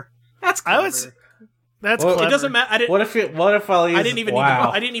clever. That's I clever. was. That's Well, clever. It doesn't matter. What if I'll use... I didn't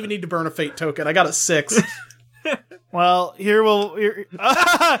even need to burn a fate token. I got a 6. Well, here we'll. What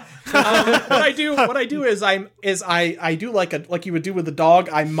I do is I do like you would do with the dog.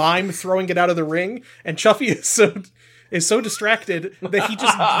 I mime throwing it out of the ring, and Chuffy is so distracted that he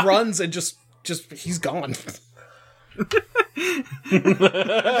just runs and just he's gone. all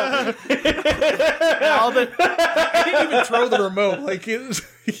the, I didn't even throw the remote. Like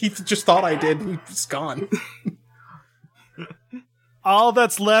he just thought I did. And he's gone. all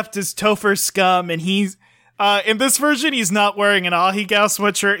that's left is Topher Scum, and he's in this version he's not wearing an Ahigail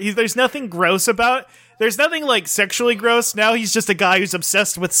sweatshirt. There's nothing gross about. There's nothing like sexually gross. Now he's just a guy who's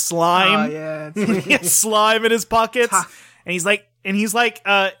obsessed with slime. Oh, yeah. He has slime in his pockets, and he's like,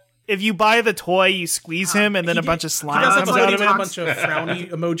 if you buy the toy, you squeeze him, and then a bunch of slime That's comes like out of a it. bunch of frowny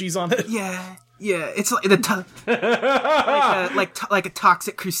emojis on it. Yeah. It's like like a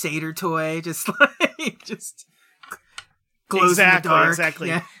Toxic Crusader toy, just glows in the dark. Exactly.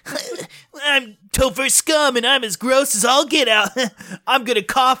 Yeah. I'm Topher Scum, and I'm as gross as all get out. I'm gonna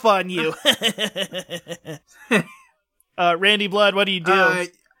cough on you. Randy Blood, what do you do?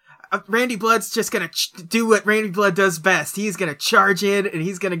 Randy Blood's just gonna do what Randy Blood does best. He's gonna charge in, and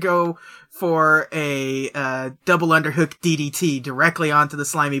he's gonna go for a double underhook DDT directly onto the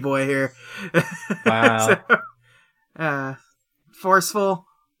slimy boy here. Wow. Forceful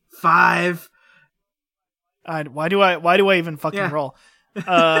 5. Why do I even fucking Yeah. roll? He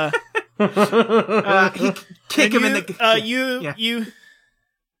kick him in the.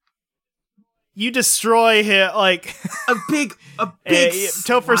 You destroy him like a big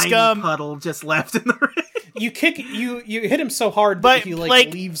Topher slimy Scum puddle just left in the ring. You hit him so hard But, that he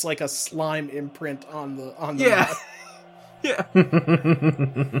like- leaves like a slime imprint on the Yeah. mat.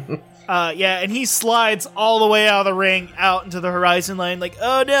 yeah, and he slides all the way out of the ring out into the horizon line like,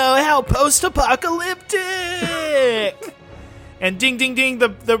 oh no, how post-apocalyptic! And ding ding ding, the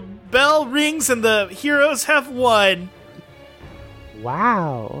bell rings and the heroes have won.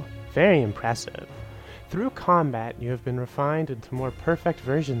 Wow, very impressive. Through combat, you have been refined into more perfect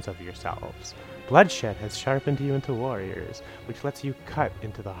versions of yourselves. Bloodshed has sharpened you into warriors, which lets you cut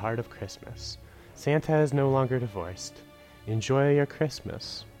into the heart of Christmas. Santa is no longer divorced. Enjoy your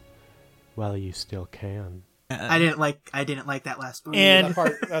Christmas while you still can. I didn't like that last move. And That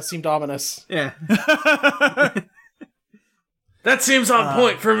part seemed ominous. Yeah. That seems on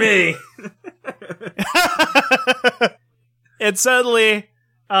point for me. and suddenly,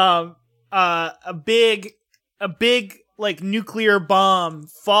 a big like nuclear bomb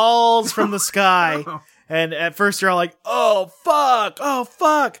falls from the sky, and at first you're all like, oh fuck,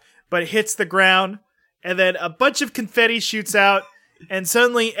 but it hits the ground, and then a bunch of confetti shoots out, and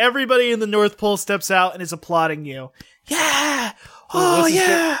suddenly everybody in the North Pole steps out and is applauding you. Yeah! Oh this is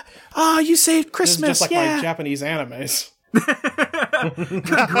yeah! Oh, you saved This is Christmas! just like yeah! my Japanese animes.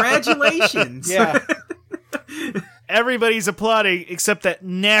 Congratulations. Yeah. everybody's applauding except that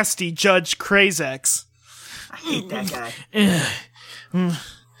nasty Judge Krazex. I hate that guy.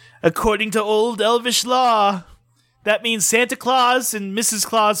 According to old elvish law, that means Santa Claus and Mrs.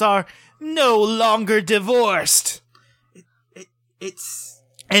 Claus are no longer divorced. It's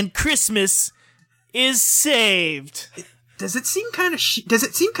And Christmas is saved. Does it seem kind of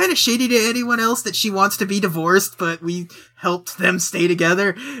shady to anyone else that she wants to be divorced, but we helped them stay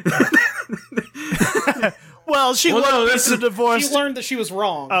together? Well, she won't be so divorced. She learned that she was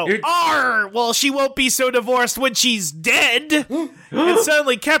wrong. Well, she won't be so divorced when she's dead. And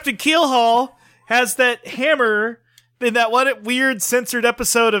suddenly Captain Keelhaul has that hammer in that one weird censored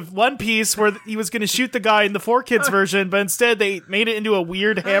episode of One Piece where he was going to shoot the guy in the 4Kids version, but instead they made it into a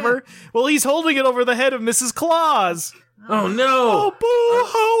weird hammer. Well, he's holding it over the head of Mrs. Claus. Oh no! Oh, boo,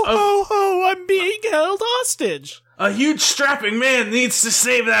 ho, ho, ho, I'm being held hostage. A huge strapping man needs to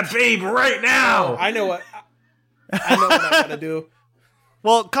save that babe right now! I know what I'm gonna do.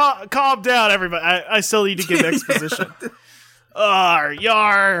 Well, calm down, everybody. I still need to give exposition.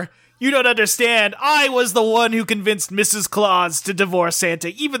 Yar. You don't understand. I was the one who convinced Mrs. Claus to divorce Santa,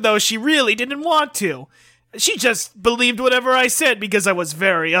 even though she really didn't want to. She just believed whatever I said because I was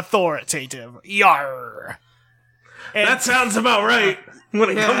very authoritative. Yar. And That sounds about right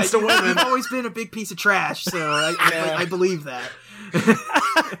when it comes to women. You've always been a big piece of trash, so I believe that.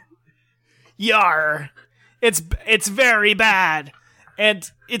 Yar. It's very bad.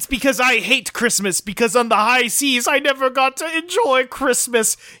 And it's because I hate Christmas, because on the high seas I never got to enjoy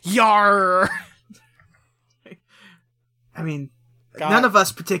Christmas. Yar. I mean, none of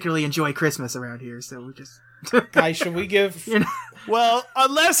us particularly enjoy Christmas around here, so we just... Guys, should we give... Well,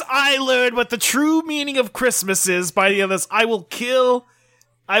 unless I learn what the true meaning of Christmas is by the end of this, I will kill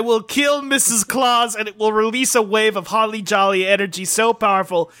Mrs. Claus, and it will release a wave of holly jolly energy so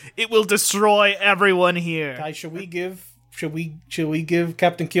powerful it will destroy everyone here. Guys, should we give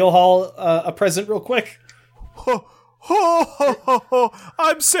Captain Keelhaul a present real quick? Ho, ho, ho, ho, ho.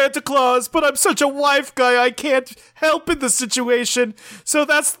 I'm Santa Claus, but I'm such a wife guy I can't help in the situation. So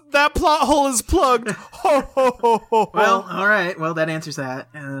that plot hole is plugged. Ho, ho, ho, ho, ho. Well, all right. Well, that answers that.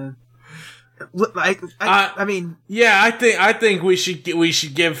 I mean, Yeah, I think we should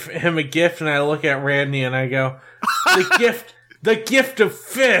give him a gift, and I look at Randy and I go, the gift of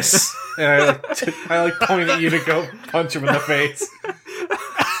fists. And I point at you to go punch him in the face.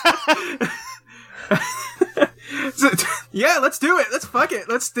 yeah, let's do it. Let's fuck it.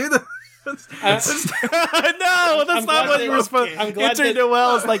 Let's do the. No, that's not what you were supposed to. Enter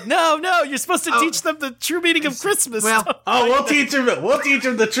Noel is like, no, you're supposed to teach them the true meaning of Christmas. Well, we'll teach him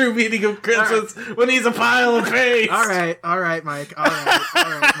the true meaning of Christmas when he's a pile of paste. All right, Mike. All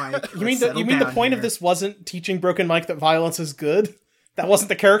right, Mike. You mean the point of this wasn't teaching Broken Mike that violence is good? That wasn't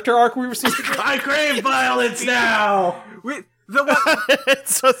the character arc we were supposed to do? I crave violence now.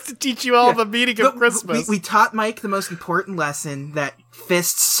 It's supposed to teach you all the meaning of Christmas. We taught Mike the most important lesson, that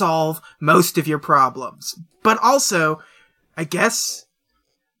fists solve most of your problems. But also, I guess,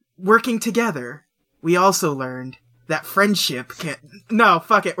 working together, we also learned that friendship can't... No,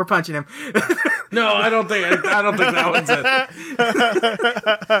 fuck it, we're punching him. No, I don't think that one's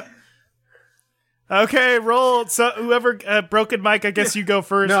it. Okay, roll. So whoever Broken Mike, I guess you go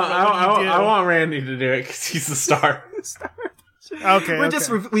first. No, I want Randy to do it because he's the star. Okay,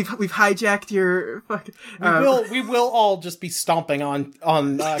 we've hijacked your fucking. We will all just be stomping on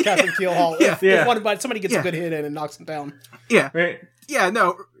Captain Keelhaul if somebody gets a good hit in and knocks him down. Yeah, right. Yeah,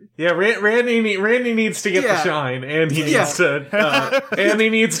 no. Yeah, Randy needs to get the shine, and he needs to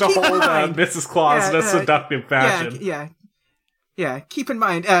hold on Mrs. Claus in a seductive fashion. Yeah, keep in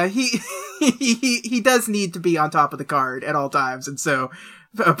mind, he does need to be on top of the card at all times, and so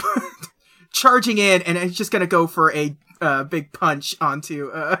charging in, and he's just gonna go for a big punch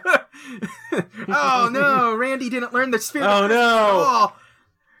onto. Oh no, Randy didn't learn the spirit. Oh no,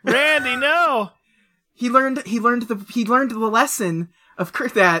 Randy, no. He learned the lesson of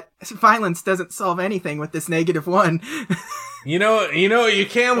that violence doesn't solve anything with this -1. You know what you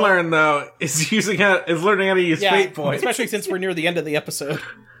can learn though is learning how to use fate points, especially since we're near the end of the episode.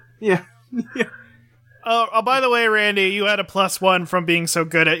 Yeah. Oh, by the way, Randy, you had a +1 from being so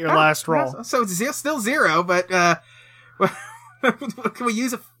good at your last roll. So it's still 0, but can we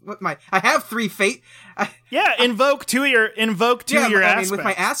use I have 3 fate. Invoke two of your aspects. I mean, with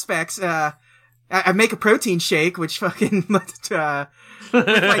my aspects, I make a protein shake, which fucking with my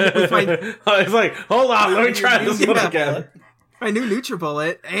it's like, hold on, let me try this one again. My new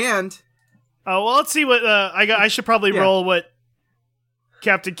NutriBullet, and well, let's see what I should probably roll what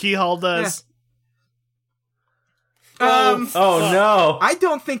Captain Keelhaul does. Oh no! I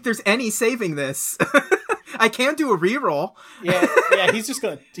don't think there's any saving this. I can do a reroll. Yeah, he's just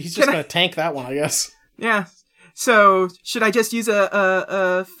gonna tank that one, I guess. Yeah. So should I just use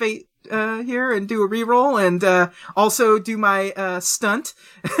a fate here and do a reroll and also do my stunt?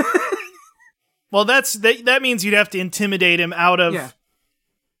 Well, that means you'd have to intimidate him out of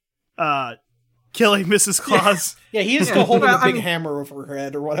killing Mrs. Claus. Yeah, he is still holding Well, a big hammer over her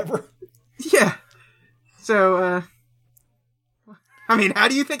head or whatever. Yeah. So I mean, how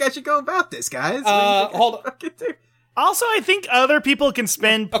do you think I should go about this, guys? Hold on. Also, I think other people can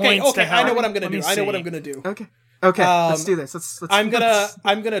spend points to help. I know what I'm gonna Let me do. I know what see. I'm gonna do. Okay, let's do this. Let's I'm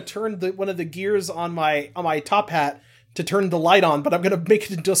gonna turn one of the gears on my top hat to turn the light on, but I'm gonna make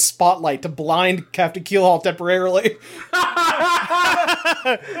it into a spotlight to blind Captain Keelhaul temporarily.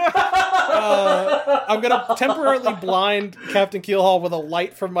 I'm gonna temporarily blind Captain Keelhaul with a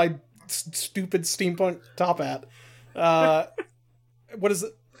light from my stupid steampunk top hat. What is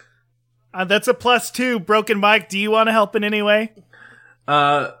it? That's a +2. Broken Mike, do you want to help in any way?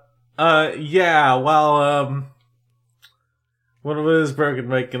 Yeah, well, what is Broken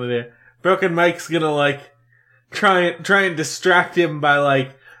Mike gonna do? Broken Mike's gonna, like, try and distract him by,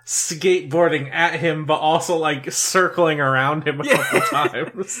 like, skateboarding at him, but also, like, circling around him a couple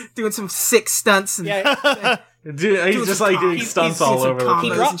times. Doing some sick stunts and Dude, he's just, like, doing stunts all over the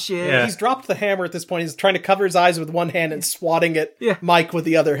place. and shit. Yeah. He's dropped the hammer at this point. He's trying to cover his eyes with one hand and swatting at Mike with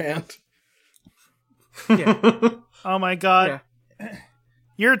the other hand. Yeah. Oh my god.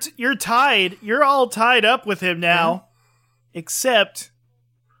 Yeah. You're tied. You're all tied up with him now. Except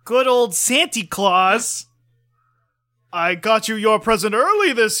good old Santa Claus. I got you your present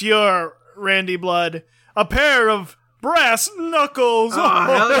early this year, Randy Blood. A pair of brass knuckles. Oh,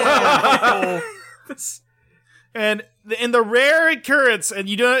 hell yeah. And in the rare occurrence, and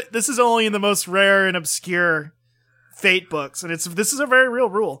this is only in the most rare and obscure Fate books, and this is a very real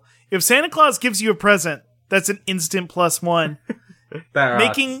rule. If Santa Claus gives you a present, that's an instant +1. That rocks.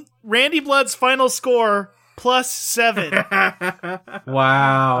 Making Randy Blood's final score +7.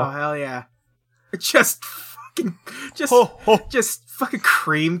 Wow. Oh, hell yeah. Just fucking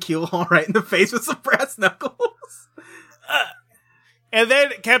cream Keelhaul right in the face with some brass knuckles. And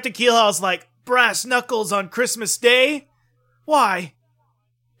then Captain Keelhaul's like, brass knuckles on Christmas Day? Why?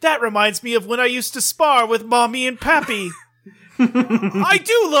 That reminds me of when I used to spar with Mommy and Pappy. I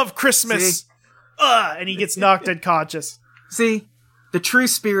do love Christmas. And he gets knocked unconscious. See, the true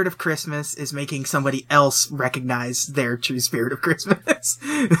spirit of Christmas is making somebody else recognize their true spirit of Christmas.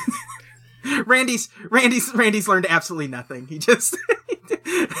 Randy's learned absolutely nothing. He just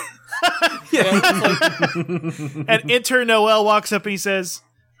And enter Noel walks up and he says,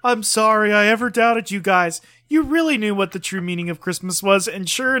 I'm sorry I ever doubted you guys. You really knew what the true meaning of Christmas was and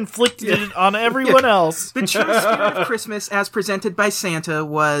sure inflicted it on everyone else. The true spirit of Christmas, as presented by Santa,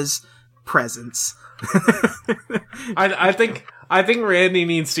 was presents. I think Randy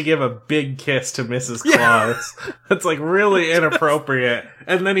needs to give a big kiss to Mrs. Claus. That's, like, really inappropriate.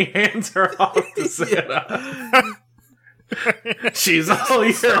 And then he hands her off to Santa. She's all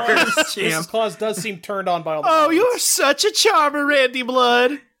yours. Mrs. Claus does seem turned on by all the Oh, you're such a charmer, Randy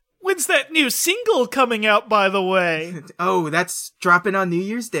Blood. When's that new single coming out, by the way? Oh, that's dropping on New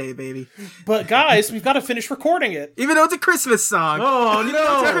Year's Day, baby. But guys, we've got to finish recording it. Even though it's a Christmas song. Oh, Even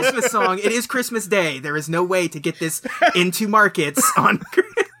though it's a Christmas song, it is Christmas Day. There is no way to get this into markets on...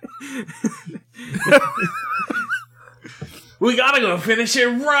 We gotta go finish it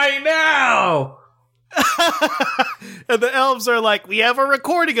right now! And the elves are like, we have a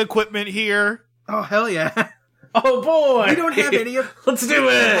recording equipment here. Oh, hell yeah. Oh boy! We don't have any of... Let's do We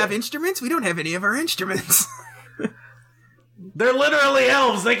it! don't have instruments? We don't have any of our instruments. They're literally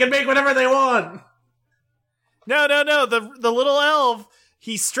elves. They can make whatever they want. No. The little elf,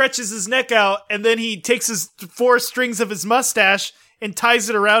 he stretches his neck out, and then he takes his 4 strings of his mustache and ties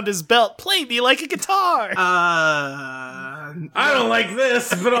it around his belt. Play me like a guitar. I don't like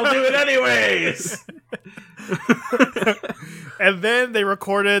this, but I'll do it anyways. And then they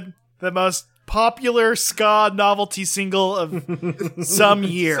recorded the most popular ska novelty single of some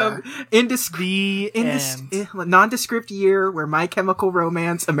year. Some The nondescript year where My Chemical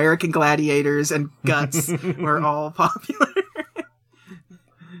Romance, American Gladiators, and Guts were all popular.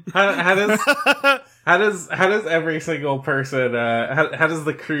 How does every single person how does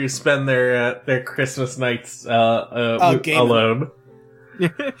the crew spend their Christmas nights alone?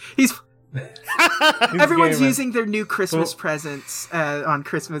 Everyone's gaming. using their new Christmas presents on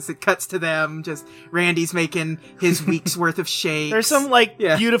Christmas. It cuts to them. Just Randy's making his week's worth of shakes. There's some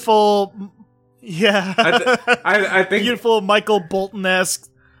beautiful, I think beautiful Michael Bolton-esque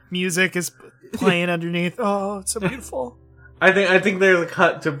music is playing underneath. Oh, it's so beautiful. I think there's a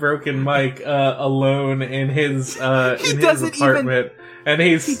cut to Broken Mike alone in his apartment, and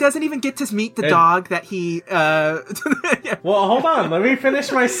he doesn't even get to meet the dog that he. Well, hold on, let me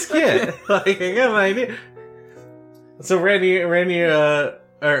finish my skit. Like, I got an idea. So Randy,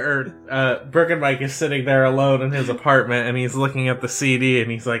 Broken Mike is sitting there alone in his apartment, and he's looking at the CD,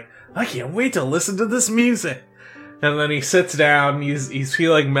 and he's like, "I can't wait to listen to this music." And then he sits down. He's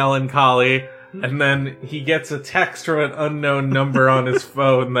feeling melancholy. And then he gets a text from an unknown number on his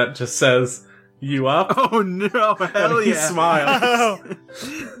phone that just says, "You up?" Oh no, hell and he yeah. smiles.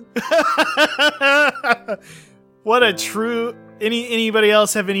 What a true... Anybody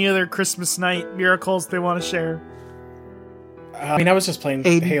else have any other Christmas night miracles they want to share? I mean, I was just playing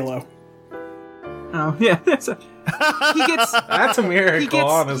Aiden. Halo. Oh yeah, he gets. That's a miracle,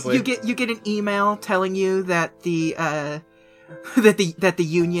 honestly. You get an email telling you that the that the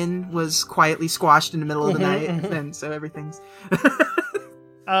union was quietly squashed in the middle of the night, and so everything's.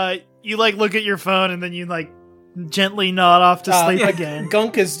 You like look at your phone and then you like gently nod off to sleep yeah. again.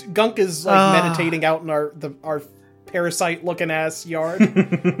 Gunk is like meditating out in our parasite looking ass yard.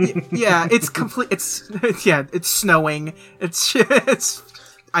 Yeah, it's complete. It's snowing. It's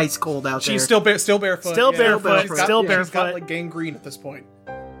ice cold out there. She's still barefoot. Still barefoot. Still barefoot. She's got like gangrene at this point.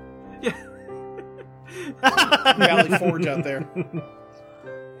 Yeah. Valley Forge out there.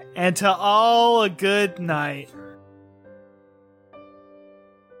 And to all a good night.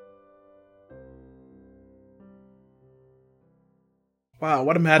 Wow,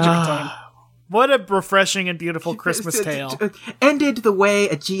 what a magical time. What a refreshing and beautiful Christmas tale. Ended the way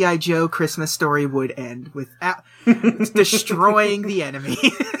a G.I. Joe Christmas story would end, with destroying the enemy.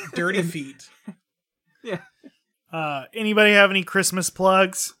 Dirty feet. Yeah. Anybody have any Christmas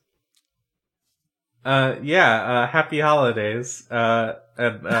plugs? Happy holidays. Hi,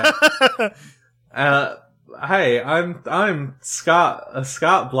 I'm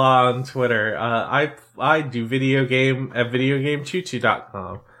Scott Blah on Twitter. I do video game at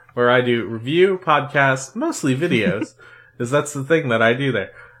videogamechoochoo.com, where I do review, podcasts, mostly videos, because that's the thing that I do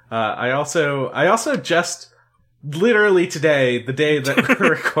there. I also just literally today, the day that we're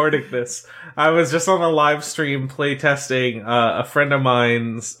recording this, I was just on a live stream playtesting a friend of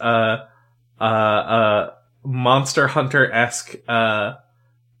mine's Monster Hunter-esque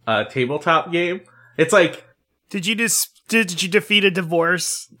tabletop game. It's like, did you defeat a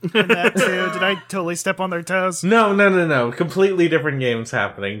divorce in that too? Did I totally step on their toes? no. Completely different games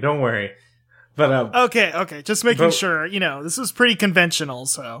happening. Don't worry. But okay. Just making sure. This was pretty conventional,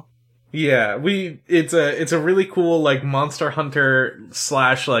 so. Yeah, it's a really cool like Monster Hunter /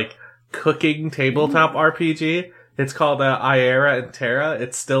 like cooking tabletop RPG. It's called Iera and Terra.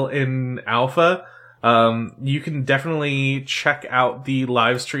 It's still in alpha. You can definitely check out the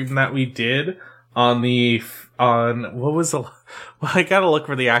live stream that we did on what was the, well, I gotta look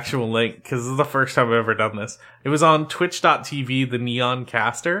for the actual link because this is the first time I've ever done this. It was on twitch.tv, the Neon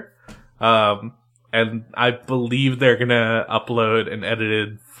Caster. And I believe they're gonna upload an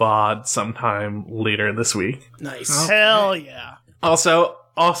edited VOD sometime later this week. Nice. Hell yeah. Also,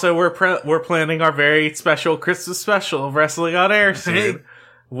 we're planning our very special Christmas special of Wrestling on Air soon.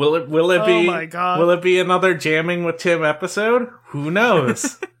 Will it be? Oh my God. Will it be another Jamming with Tim episode? Who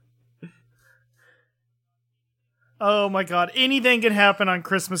knows? Oh my God. Anything can happen on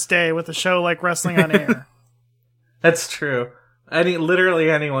Christmas Day with a show like Wrestling on Air. That's true. Literally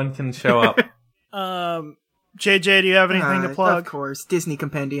anyone can show up. JJ, do you have anything to plug? Of course,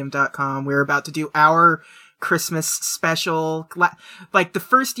 DisneyCompendium.com. We're about to do our Christmas special. Like the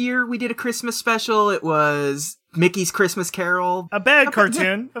first year we did a Christmas special, it was Mickey's Christmas Carol. A bad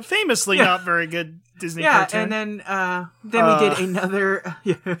cartoon. A famously not very good Disney cartoon. And then we did another.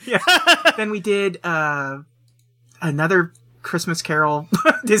 Then we did another Christmas Carol,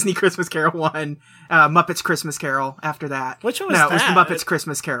 Disney Christmas Carol one, Muppets Christmas Carol after that. Which one was that? that? It was the Muppets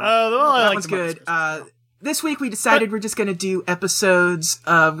Christmas Carol. Oh, well, I that like one's the Muppets good. Christmas This week we decided we're just going to do episodes.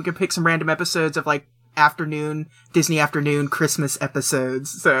 We could pick some random episodes of like Disney afternoon Christmas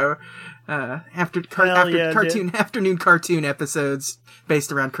episodes. So, afternoon cartoon episodes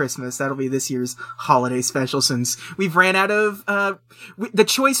based around Christmas. That'll be this year's holiday special since we've ran out of, the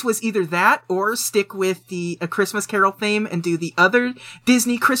choice was either that or stick with the Christmas Carol theme and do the other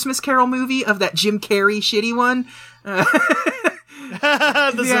Disney Christmas Carol movie of that Jim Carrey shitty one.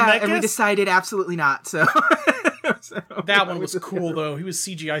 And we decided absolutely not. So, that one was cool though. He was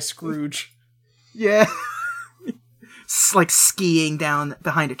CGI Scrooge. Yeah. It's like skiing down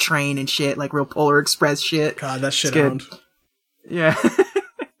behind a train and shit, like real Polar Express shit. God, that shit good. owned. Yeah.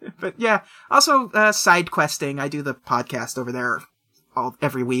 But yeah, also side questing. I do the podcast over there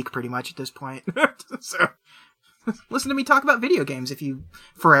every week pretty much at this point. listen to me talk about video games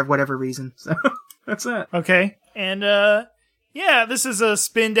for whatever reason. So that's it. Okay. And, this is a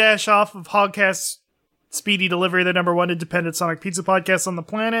spin dash off of Hogcast's Speedy Delivery, the #1 independent Sonic Pizza podcast on the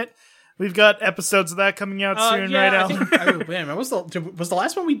planet. We've got episodes of that coming out soon, right, Al? Oh, man, was the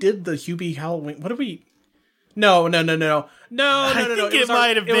last one we did the Hubie Halloween? What did we... No. I think it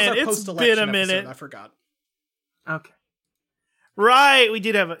might have been. It's been a minute. Episode. I forgot. Okay. Right, we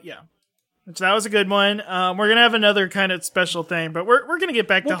did have so that was a good one. We're gonna have another kind of special thing, but we're gonna get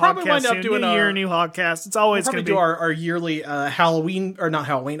back to Hogcast soon. Doing new year, new Hogcast. It's always gonna be our yearly Halloween, or not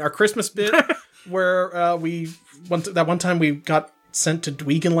Halloween, our Christmas bit, where that one time we got sent to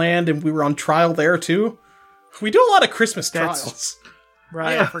Dwegenland and we were on trial there too. We do a lot of Christmas trials.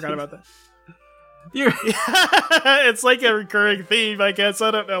 Right, I forgot about that. It's like a recurring theme, I guess.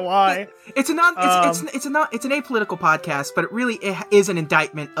 I don't know why. It's an apolitical podcast, but it really is an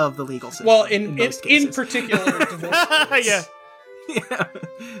indictment of the legal system. Well, in particular, divorce. Yeah.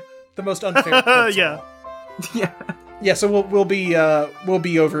 The most unfair. Yeah. So we'll be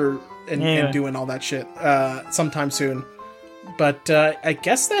over and doing all that shit sometime soon. But I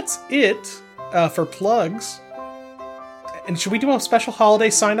guess that's it for plugs. And should we do a special holiday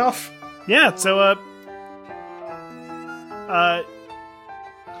sign off? Yeah, so,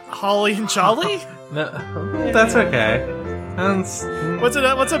 Holly and Jolly? No, that's okay. What's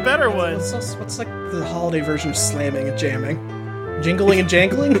a better one? What's like the holiday version of slamming and jamming? Jingling and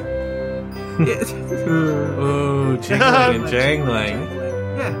jangling? Ooh, jingling and jangling.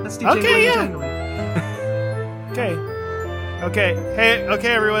 Yeah, let's do jingling and jangling. Okay, hey,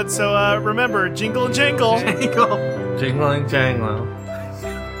 everyone, so, remember, jingle and jangle. Jingling jangle.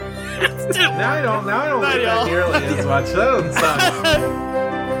 Now I don't like that nearly as much. That doesn't sound...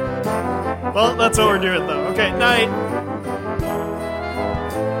 Well, that's what we're doing, though. Okay, night.